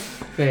 Okay,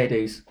 fair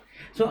dues.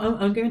 So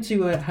I'm going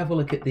to have a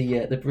look at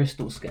the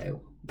Bristol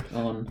scale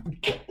on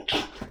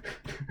Google.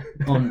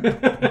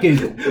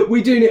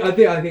 We do need. I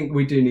think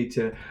we do need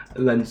to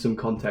lend some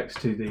context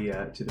to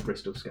the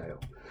Bristol scale.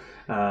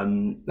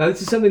 Now,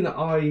 this is something that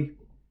I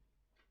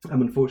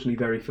am unfortunately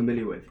very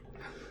familiar with.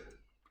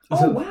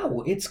 Oh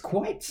wow, it's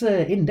quite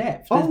in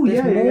depth.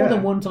 There's more more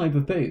than one type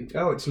of poo.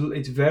 Oh,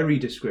 it's very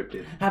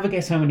descriptive. Have a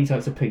guess how many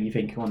types of poo you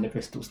think are on the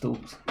Bristol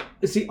stools.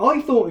 See,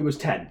 I thought it was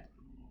 10.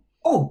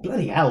 Oh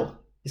bloody hell!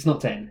 It's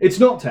not 10. It's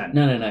not 10.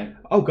 No.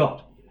 Oh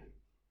God.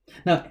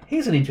 Now,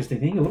 here's an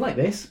interesting thing. You'll like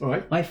this. All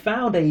right. I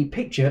found a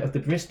picture of the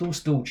Bristol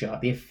stool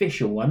chart, the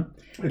official one.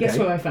 Okay. Guess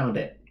where I found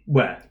it?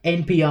 Where?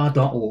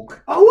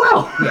 NPR.org. Oh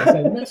wow! Yeah,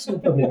 so National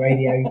Public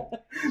Radio.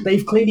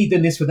 They've clearly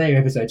done this for their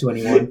episode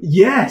 21.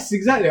 Yes,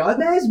 exactly.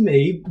 There's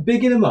me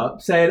bigging them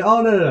up, saying,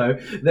 "Oh no,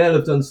 they'll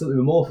have done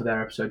something more for their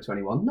episode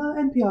 21." No,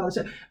 NPR.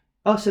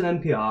 Us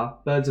and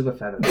NPR, birds of a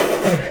feather.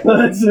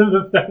 Birds of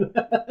a feather.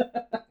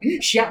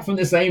 Shat from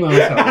the same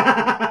arsehole.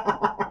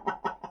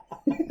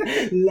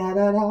 La,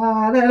 la,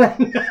 la, la, la.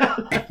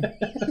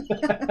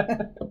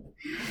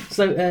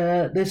 So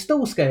the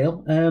stall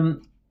scale.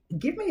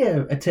 Give me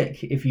a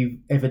tick if you've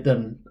ever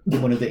done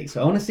one of these.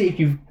 I want to see if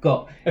you've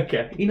got.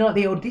 Okay. You know, like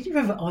the old. Did you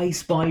ever I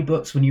Spy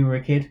books when you were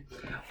a kid?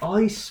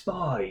 I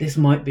Spy. This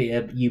might be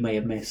a you may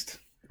have missed.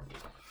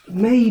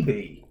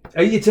 Maybe.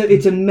 It's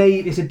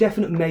a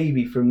definite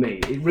maybe from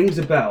me. It rings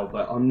a bell,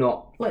 but I'm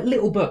not. Like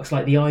little books,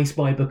 like the I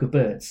Spy Book of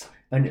Birds,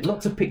 and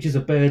lots of pictures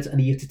of birds, and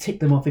you have to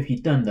tick them off if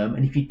you'd done them,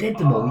 and if you did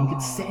them all, you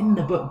could send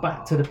the book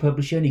back to the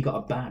publisher, and you got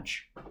a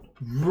badge.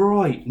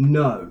 Right?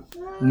 No.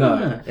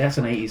 That's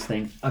an 80s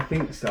thing. I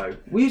think so.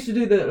 We used to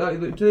do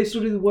do they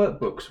still do the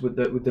workbooks with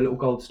the little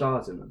gold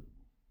stars in them?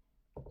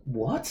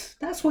 What?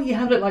 That's what you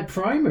had at like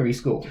primary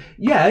school.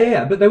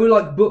 Yeah. But they were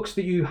like books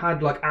that you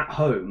had like at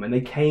home, and they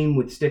came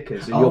with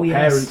stickers, and your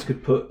parents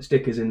could put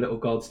stickers in little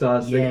gold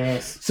stars.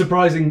 Yes.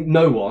 Surprising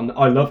no one.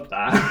 I loved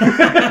that.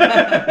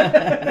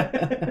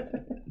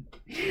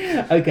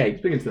 Okay.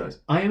 Speaking to those,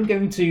 I am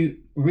going to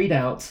read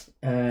out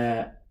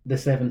the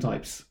 7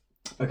 types.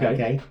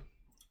 Okay.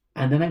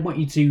 And then I want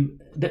you to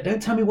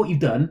don't tell me what you've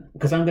done,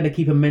 because I'm going to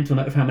keep a mental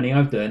note of how many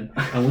I've done,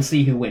 and we'll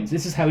see who wins.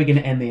 This is how we're going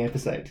to end the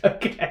episode.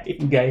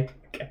 Okay.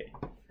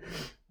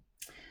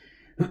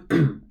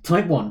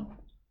 Type 1.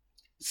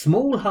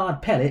 Small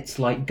hard pellets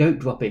like goat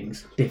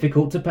droppings,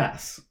 difficult to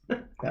pass.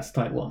 That's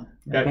type 1.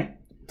 Okay.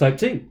 Type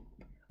 2.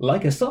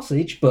 Like a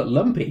sausage but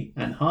lumpy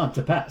and hard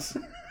to pass.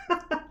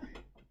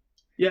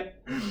 Yeah.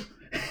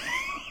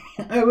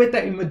 I read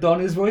that in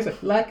Madonna's voice.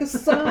 Like a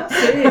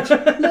sausage,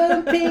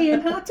 lumpy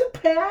and hard to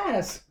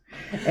pass.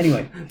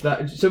 Anyway.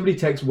 Somebody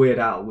texts Weird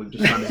Al. We've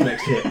just found his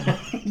next hit.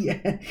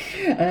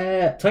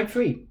 Yeah. Type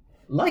 3.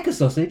 Like a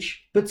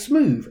sausage, but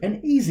smooth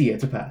and easier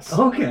to pass.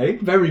 Okay.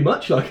 Very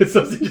much like a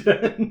sausage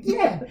then.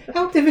 Yeah.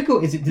 How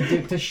difficult is it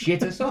to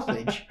shit a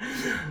sausage?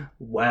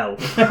 Well,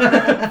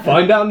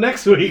 find out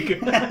next week.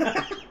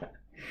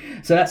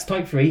 So that's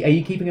type 3. Are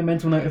you keeping a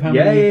mental note of how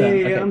many you've done?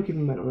 Yeah, Okay. I'm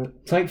keeping a mental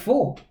note. Type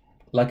 4.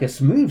 Like a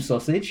smooth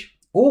sausage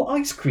or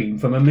ice cream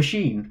from a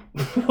machine.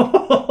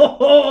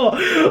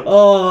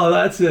 Oh,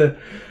 that's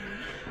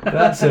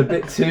a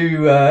bit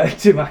too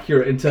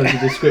accurate in terms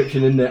of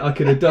description, isn't it? I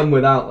could have done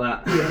without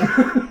that.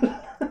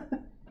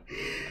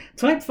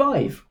 Type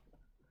 5.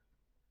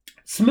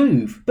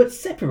 Smooth but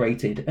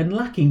separated and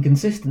lacking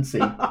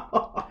consistency.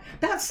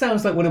 That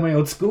sounds like one of my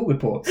old school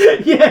reports.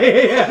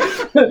 Yeah.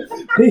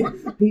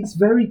 He's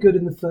very good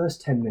in the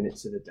first 10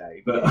 minutes of the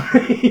day, but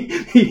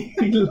he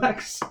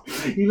lacks,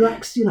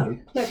 Lacks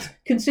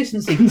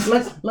consistency.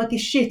 like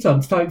his shit on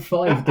type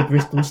 5 of the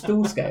Bristol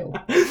stool scale.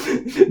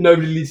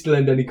 Nobody needs to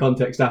lend any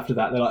context after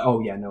that. They're like,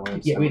 oh yeah, no, I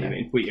understand what you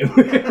mean. We're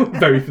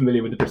very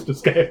familiar with the Bristol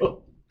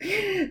scale.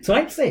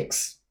 Type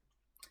 6.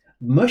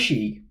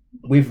 Mushy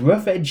with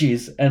rough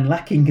edges and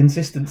lacking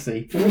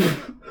consistency.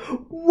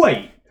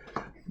 Wait.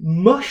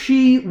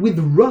 Mushy with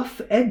rough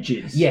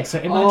edges. Yeah, so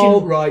imagine.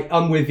 Oh right,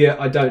 I'm with you.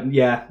 I don't.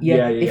 Yeah.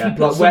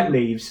 Like wet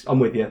leaves. I'm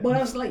with you.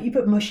 Well, it's like you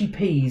put mushy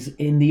peas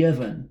in the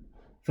oven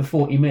for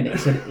 40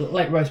 minutes, and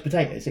like roast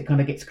potatoes, it kind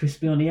of gets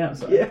crispy on the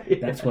outside. Yeah.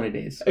 That's what it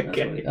is.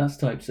 Okay. That's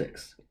type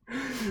 6.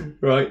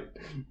 Right.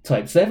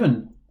 Type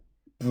 7.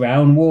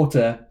 Brown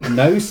water,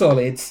 no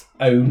solids,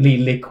 only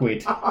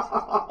liquid.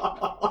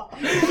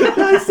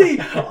 I see.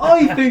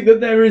 I think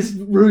that there is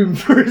room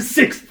for a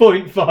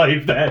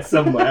 6.5 there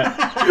somewhere.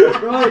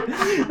 Right.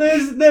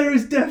 There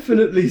is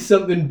definitely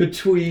something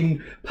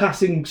between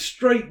passing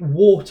straight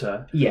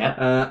water,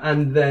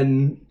 and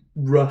then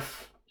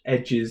rough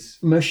edges.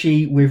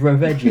 Mushy with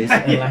rough edges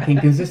and lacking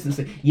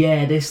consistency.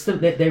 Yeah,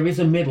 there is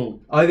a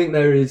middle. I think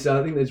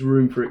there's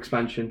room for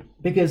expansion.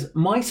 Because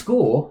my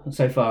score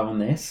so far on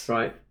this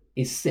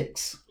is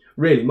 6.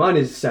 Really? Mine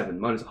is 7.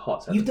 Mine is a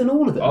hot 7. You've done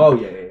all of them? Oh,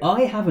 yeah.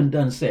 I haven't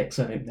done 6,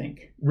 I don't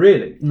think.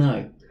 Really?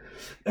 No.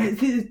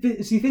 See,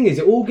 the thing is,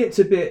 it all gets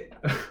a bit...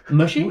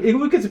 mushy? It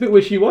all gets a bit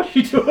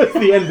wishy-washy towards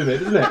the end of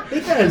it, doesn't it?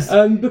 It does.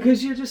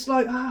 Because you're just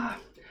like,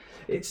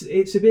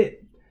 it's a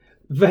bit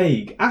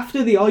vague.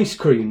 After the ice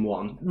cream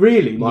one,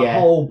 really, my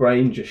whole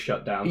brain just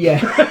shut down. Yeah.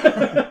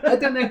 I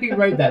don't know who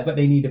wrote that, but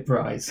they need a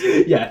prize.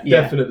 Yeah,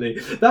 definitely.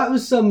 That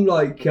was some,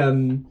 like,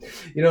 one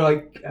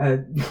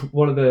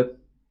of the...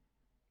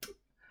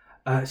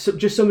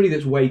 just somebody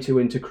that's way too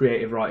into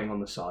creative writing on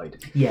the side.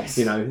 Yes.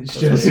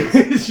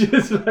 It's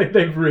just like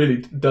they've really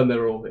done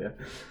their all here.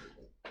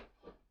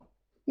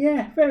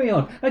 Yeah, very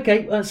odd.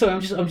 Okay, so I'm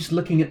just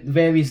looking at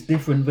various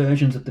different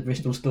versions of the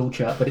Bristol stool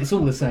chart, but it's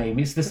all the same.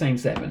 It's the same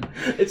 7.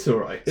 It's all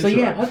right. So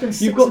yeah, I've done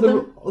 6. You've got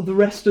the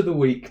rest of the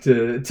week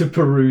to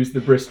peruse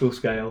the Bristol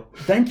scale.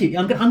 Thank you.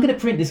 I'm going to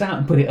print this out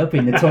and put it up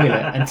in the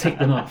toilet and tick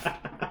them off.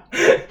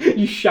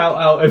 You shout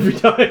out every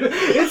time.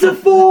 It's a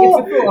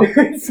 4.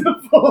 It's a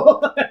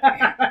 4.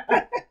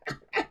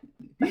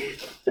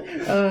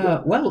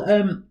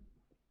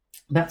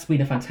 That's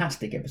been a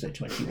fantastic episode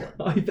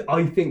 21.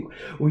 I think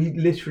we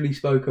literally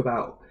spoke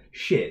about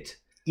shit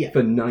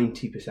for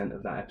 90%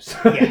 of that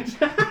episode.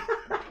 Yeah.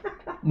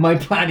 My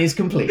plan is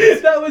complete.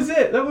 That was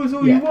it. That was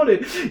all Yeah. you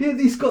wanted. Yeah,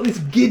 he's got this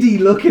giddy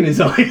look in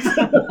his eyes.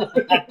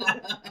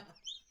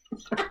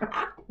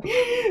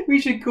 We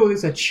should call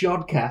this a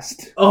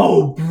chodcast.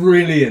 Oh,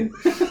 brilliant.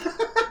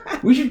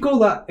 We should call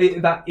that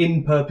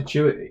in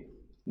perpetuity.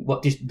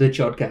 What, just the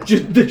chodcast?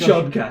 Just the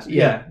Chodcast. Yeah.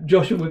 Yeah.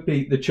 Joshua would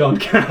be the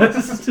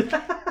Chodcast.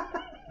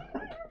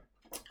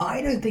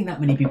 I don't think that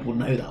many people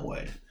know that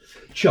word.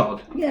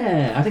 Chod.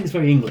 Yeah, I think it's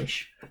very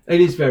English.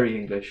 It is very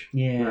English.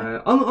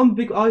 Yeah. I'm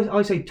big.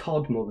 I say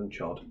Todd more than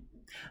Chod.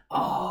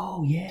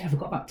 Oh, yeah, I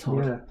forgot about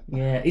Todd. Yeah.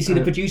 Yeah. You see,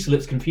 the producer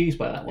looks confused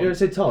by that You one. don't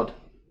say Todd.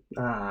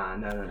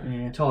 No.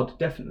 Yeah. Todd,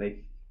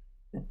 definitely.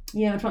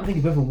 Yeah, I'm trying to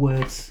think of other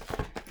words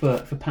for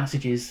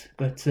passages,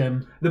 but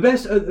The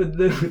best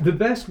the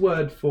best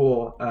word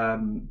for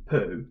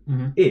poo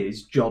Mhm.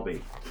 is jobby.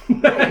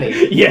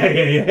 Really?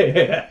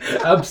 Yeah.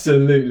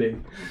 Absolutely.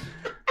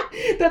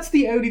 that's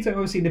the only time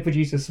I've seen the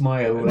producer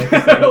smile.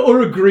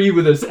 Or agree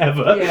with us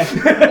ever. Yeah.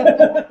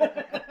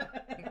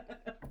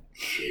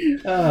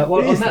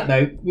 Well, on that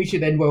note, we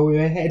should end while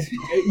we're ahead.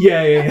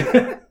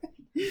 Yeah.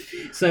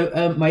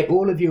 So, may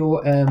all of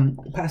your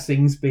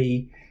passings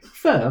be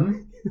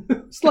firm,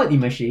 slightly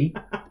mushy,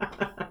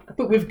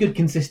 but with good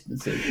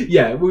consistency.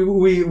 Yeah, we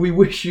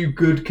wish you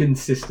good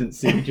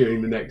consistency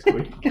during the next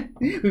week.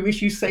 We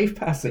wish you safe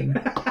passing.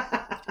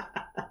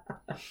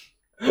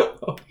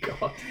 Oh,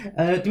 God.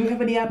 Do we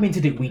have any admin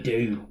to do? We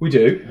do. We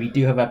do. We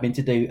do have admin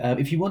to do.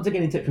 If you want to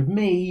get in touch with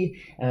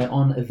me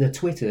on the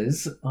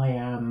Twitters, I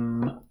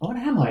am. What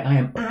am I? I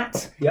am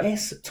at Yep.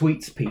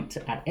 @STweetsPete.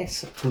 At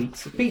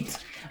 @STweetsPete.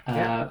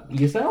 Yeah.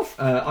 Yourself?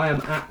 I am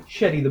at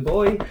Sheddy the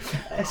Boy.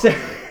 I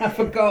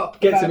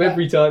forgot. Gets about him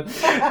every time.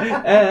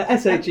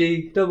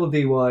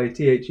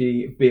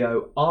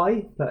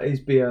 SHEDDYTHEBOI. That is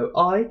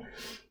BOI.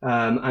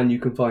 And you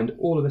can find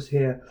all of us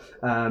here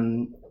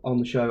on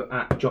the show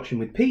at Joshing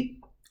with Pete.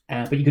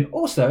 But you can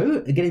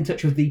also get in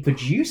touch with the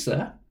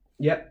producer,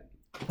 Yep.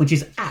 which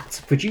is at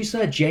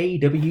producer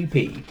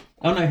JWP.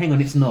 Oh no, hang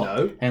on, it's not.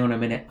 No. Hang on a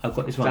minute, I've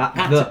got this wrong.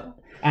 At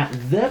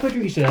the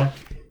producer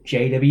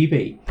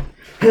JWP.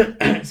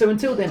 So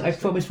until then, I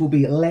promise we'll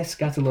be less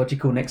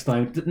scatological next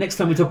time. Next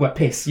time we talk about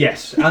piss.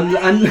 Yes, and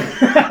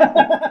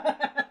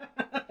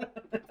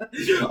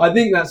I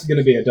think that's going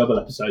to be a double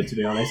episode. To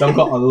be honest, I've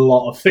got a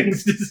lot of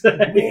things to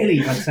say. Really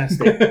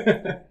fantastic.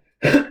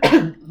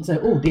 So,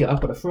 oh dear,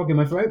 I've got a frog in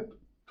my throat.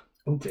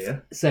 Oh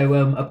dear. So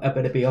I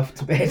better be off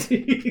to bed.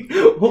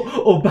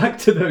 or back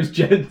to those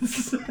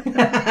gents.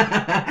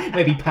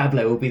 Maybe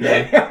Pablo will be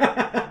there.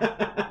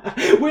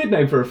 Weird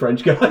name for a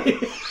French guy.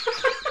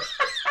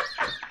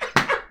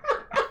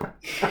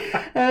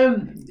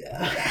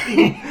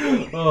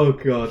 Oh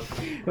God.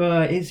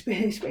 It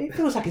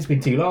feels like it's been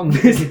too long.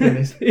 To be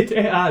honest. It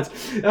has.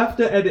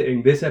 After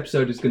editing, this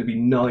episode is going to be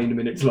 9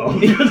 minutes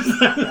long.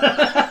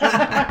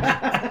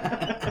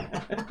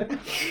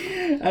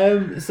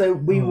 So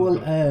we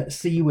will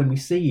see you when we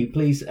see you.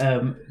 Please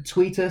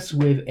tweet us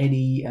with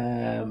any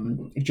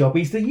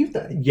jobbies that you've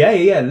done.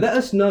 Yeah. Let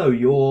us know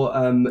your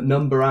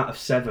number out of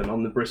 7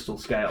 on the Bristol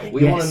scale.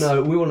 We Yes. want to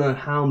know. We want to know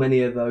how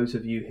many of those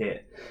have you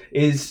hit.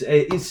 Is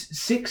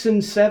 6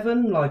 and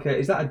 7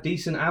 is that a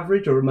decent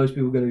average, or are most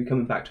people going to be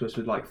coming back to us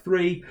with like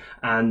 3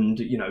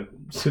 and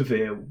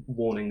severe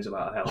warnings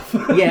about health?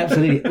 Yeah,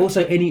 absolutely.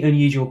 Also, any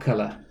unusual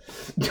colour.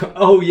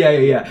 Oh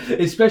yeah.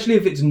 Especially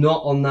if it's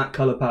not on that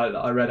colour palette that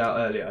I read out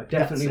earlier. I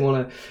definitely That's it.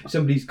 want to.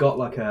 Somebody's got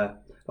like a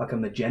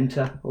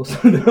magenta or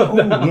something. Oh,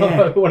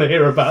 yeah. I want to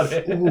hear about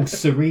it. Oh,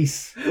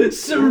 cerise.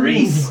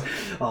 Cerise.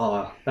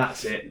 Oh,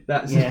 that's it.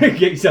 That's Yeah.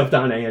 Get yourself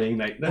down A&E,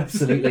 mate. That's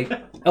Absolutely.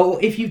 Oh,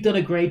 if you've done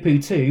a Grey Poo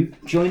too,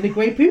 join the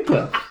Grey Poo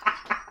Club.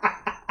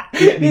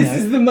 Let me This know.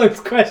 is the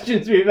most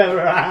questions we've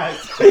ever had.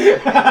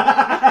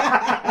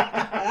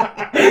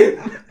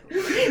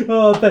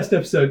 Oh, best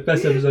episode of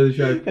the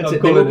show. That's I'm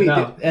it. There calling will it be,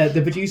 now.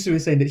 the producer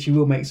is saying that she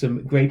will make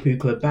some Grey Poo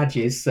Club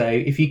badges. So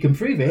if you can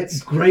prove it,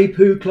 Grey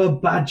Poo Club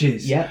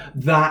badges. Yeah.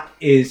 That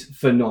is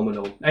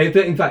phenomenal.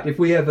 In fact, if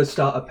we ever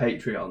start a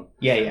Patreon,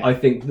 yeah. I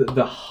think that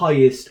the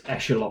highest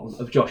echelon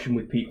of Joshing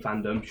with Pete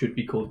fandom should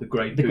be called the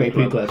Grey The Poo Grey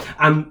Poo Club.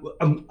 Club.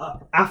 And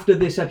after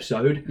this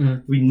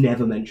episode, we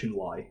never mention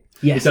why.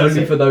 Yes, It's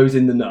only for those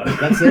in the know.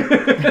 That's it.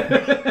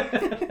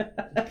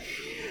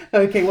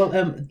 Okay, well,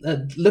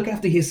 look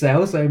after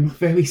yourselves. I'm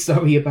very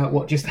sorry about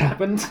what just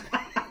happened.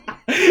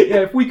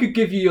 Yeah, if we could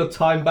give you your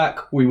time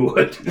back, we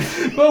would.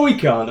 But we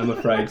can't, I'm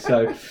afraid.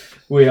 So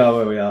we are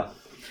where we are.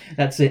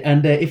 That's it.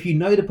 And if you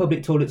know the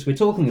public toilets we're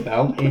talking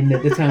about in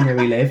the town where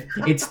we live,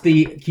 it's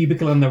the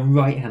cubicle on the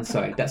right-hand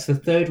side. That's the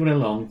third one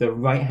along, the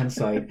right-hand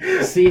side.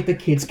 See if the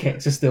kids'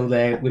 kits are still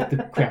there with the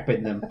crap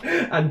in them.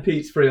 And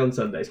Pete's free on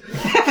Sundays.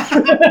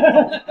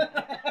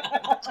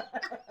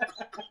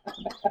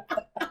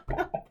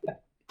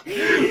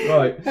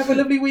 Right. Have a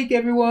lovely week,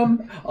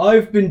 everyone.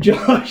 I've been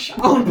Josh.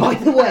 Oh, by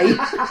the way,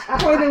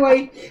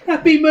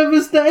 Happy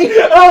Mother's Day.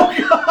 Oh,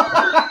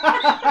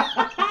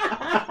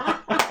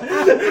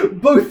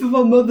 God. Both of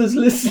our mothers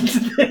listen to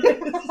this.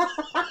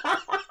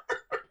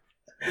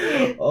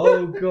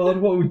 Oh, God,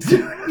 what would we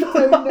do?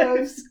 Who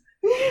knows?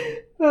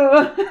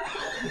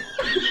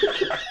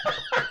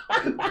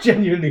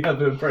 genuinely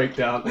having a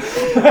breakdown.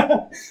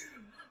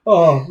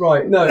 Oh,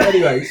 right. No,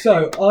 anyway,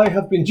 so I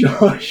have been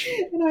Josh.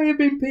 And I have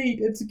been Pete,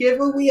 and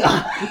together we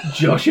are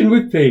Joshing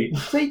with Pete.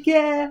 Take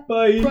care.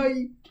 Bye.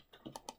 Bye.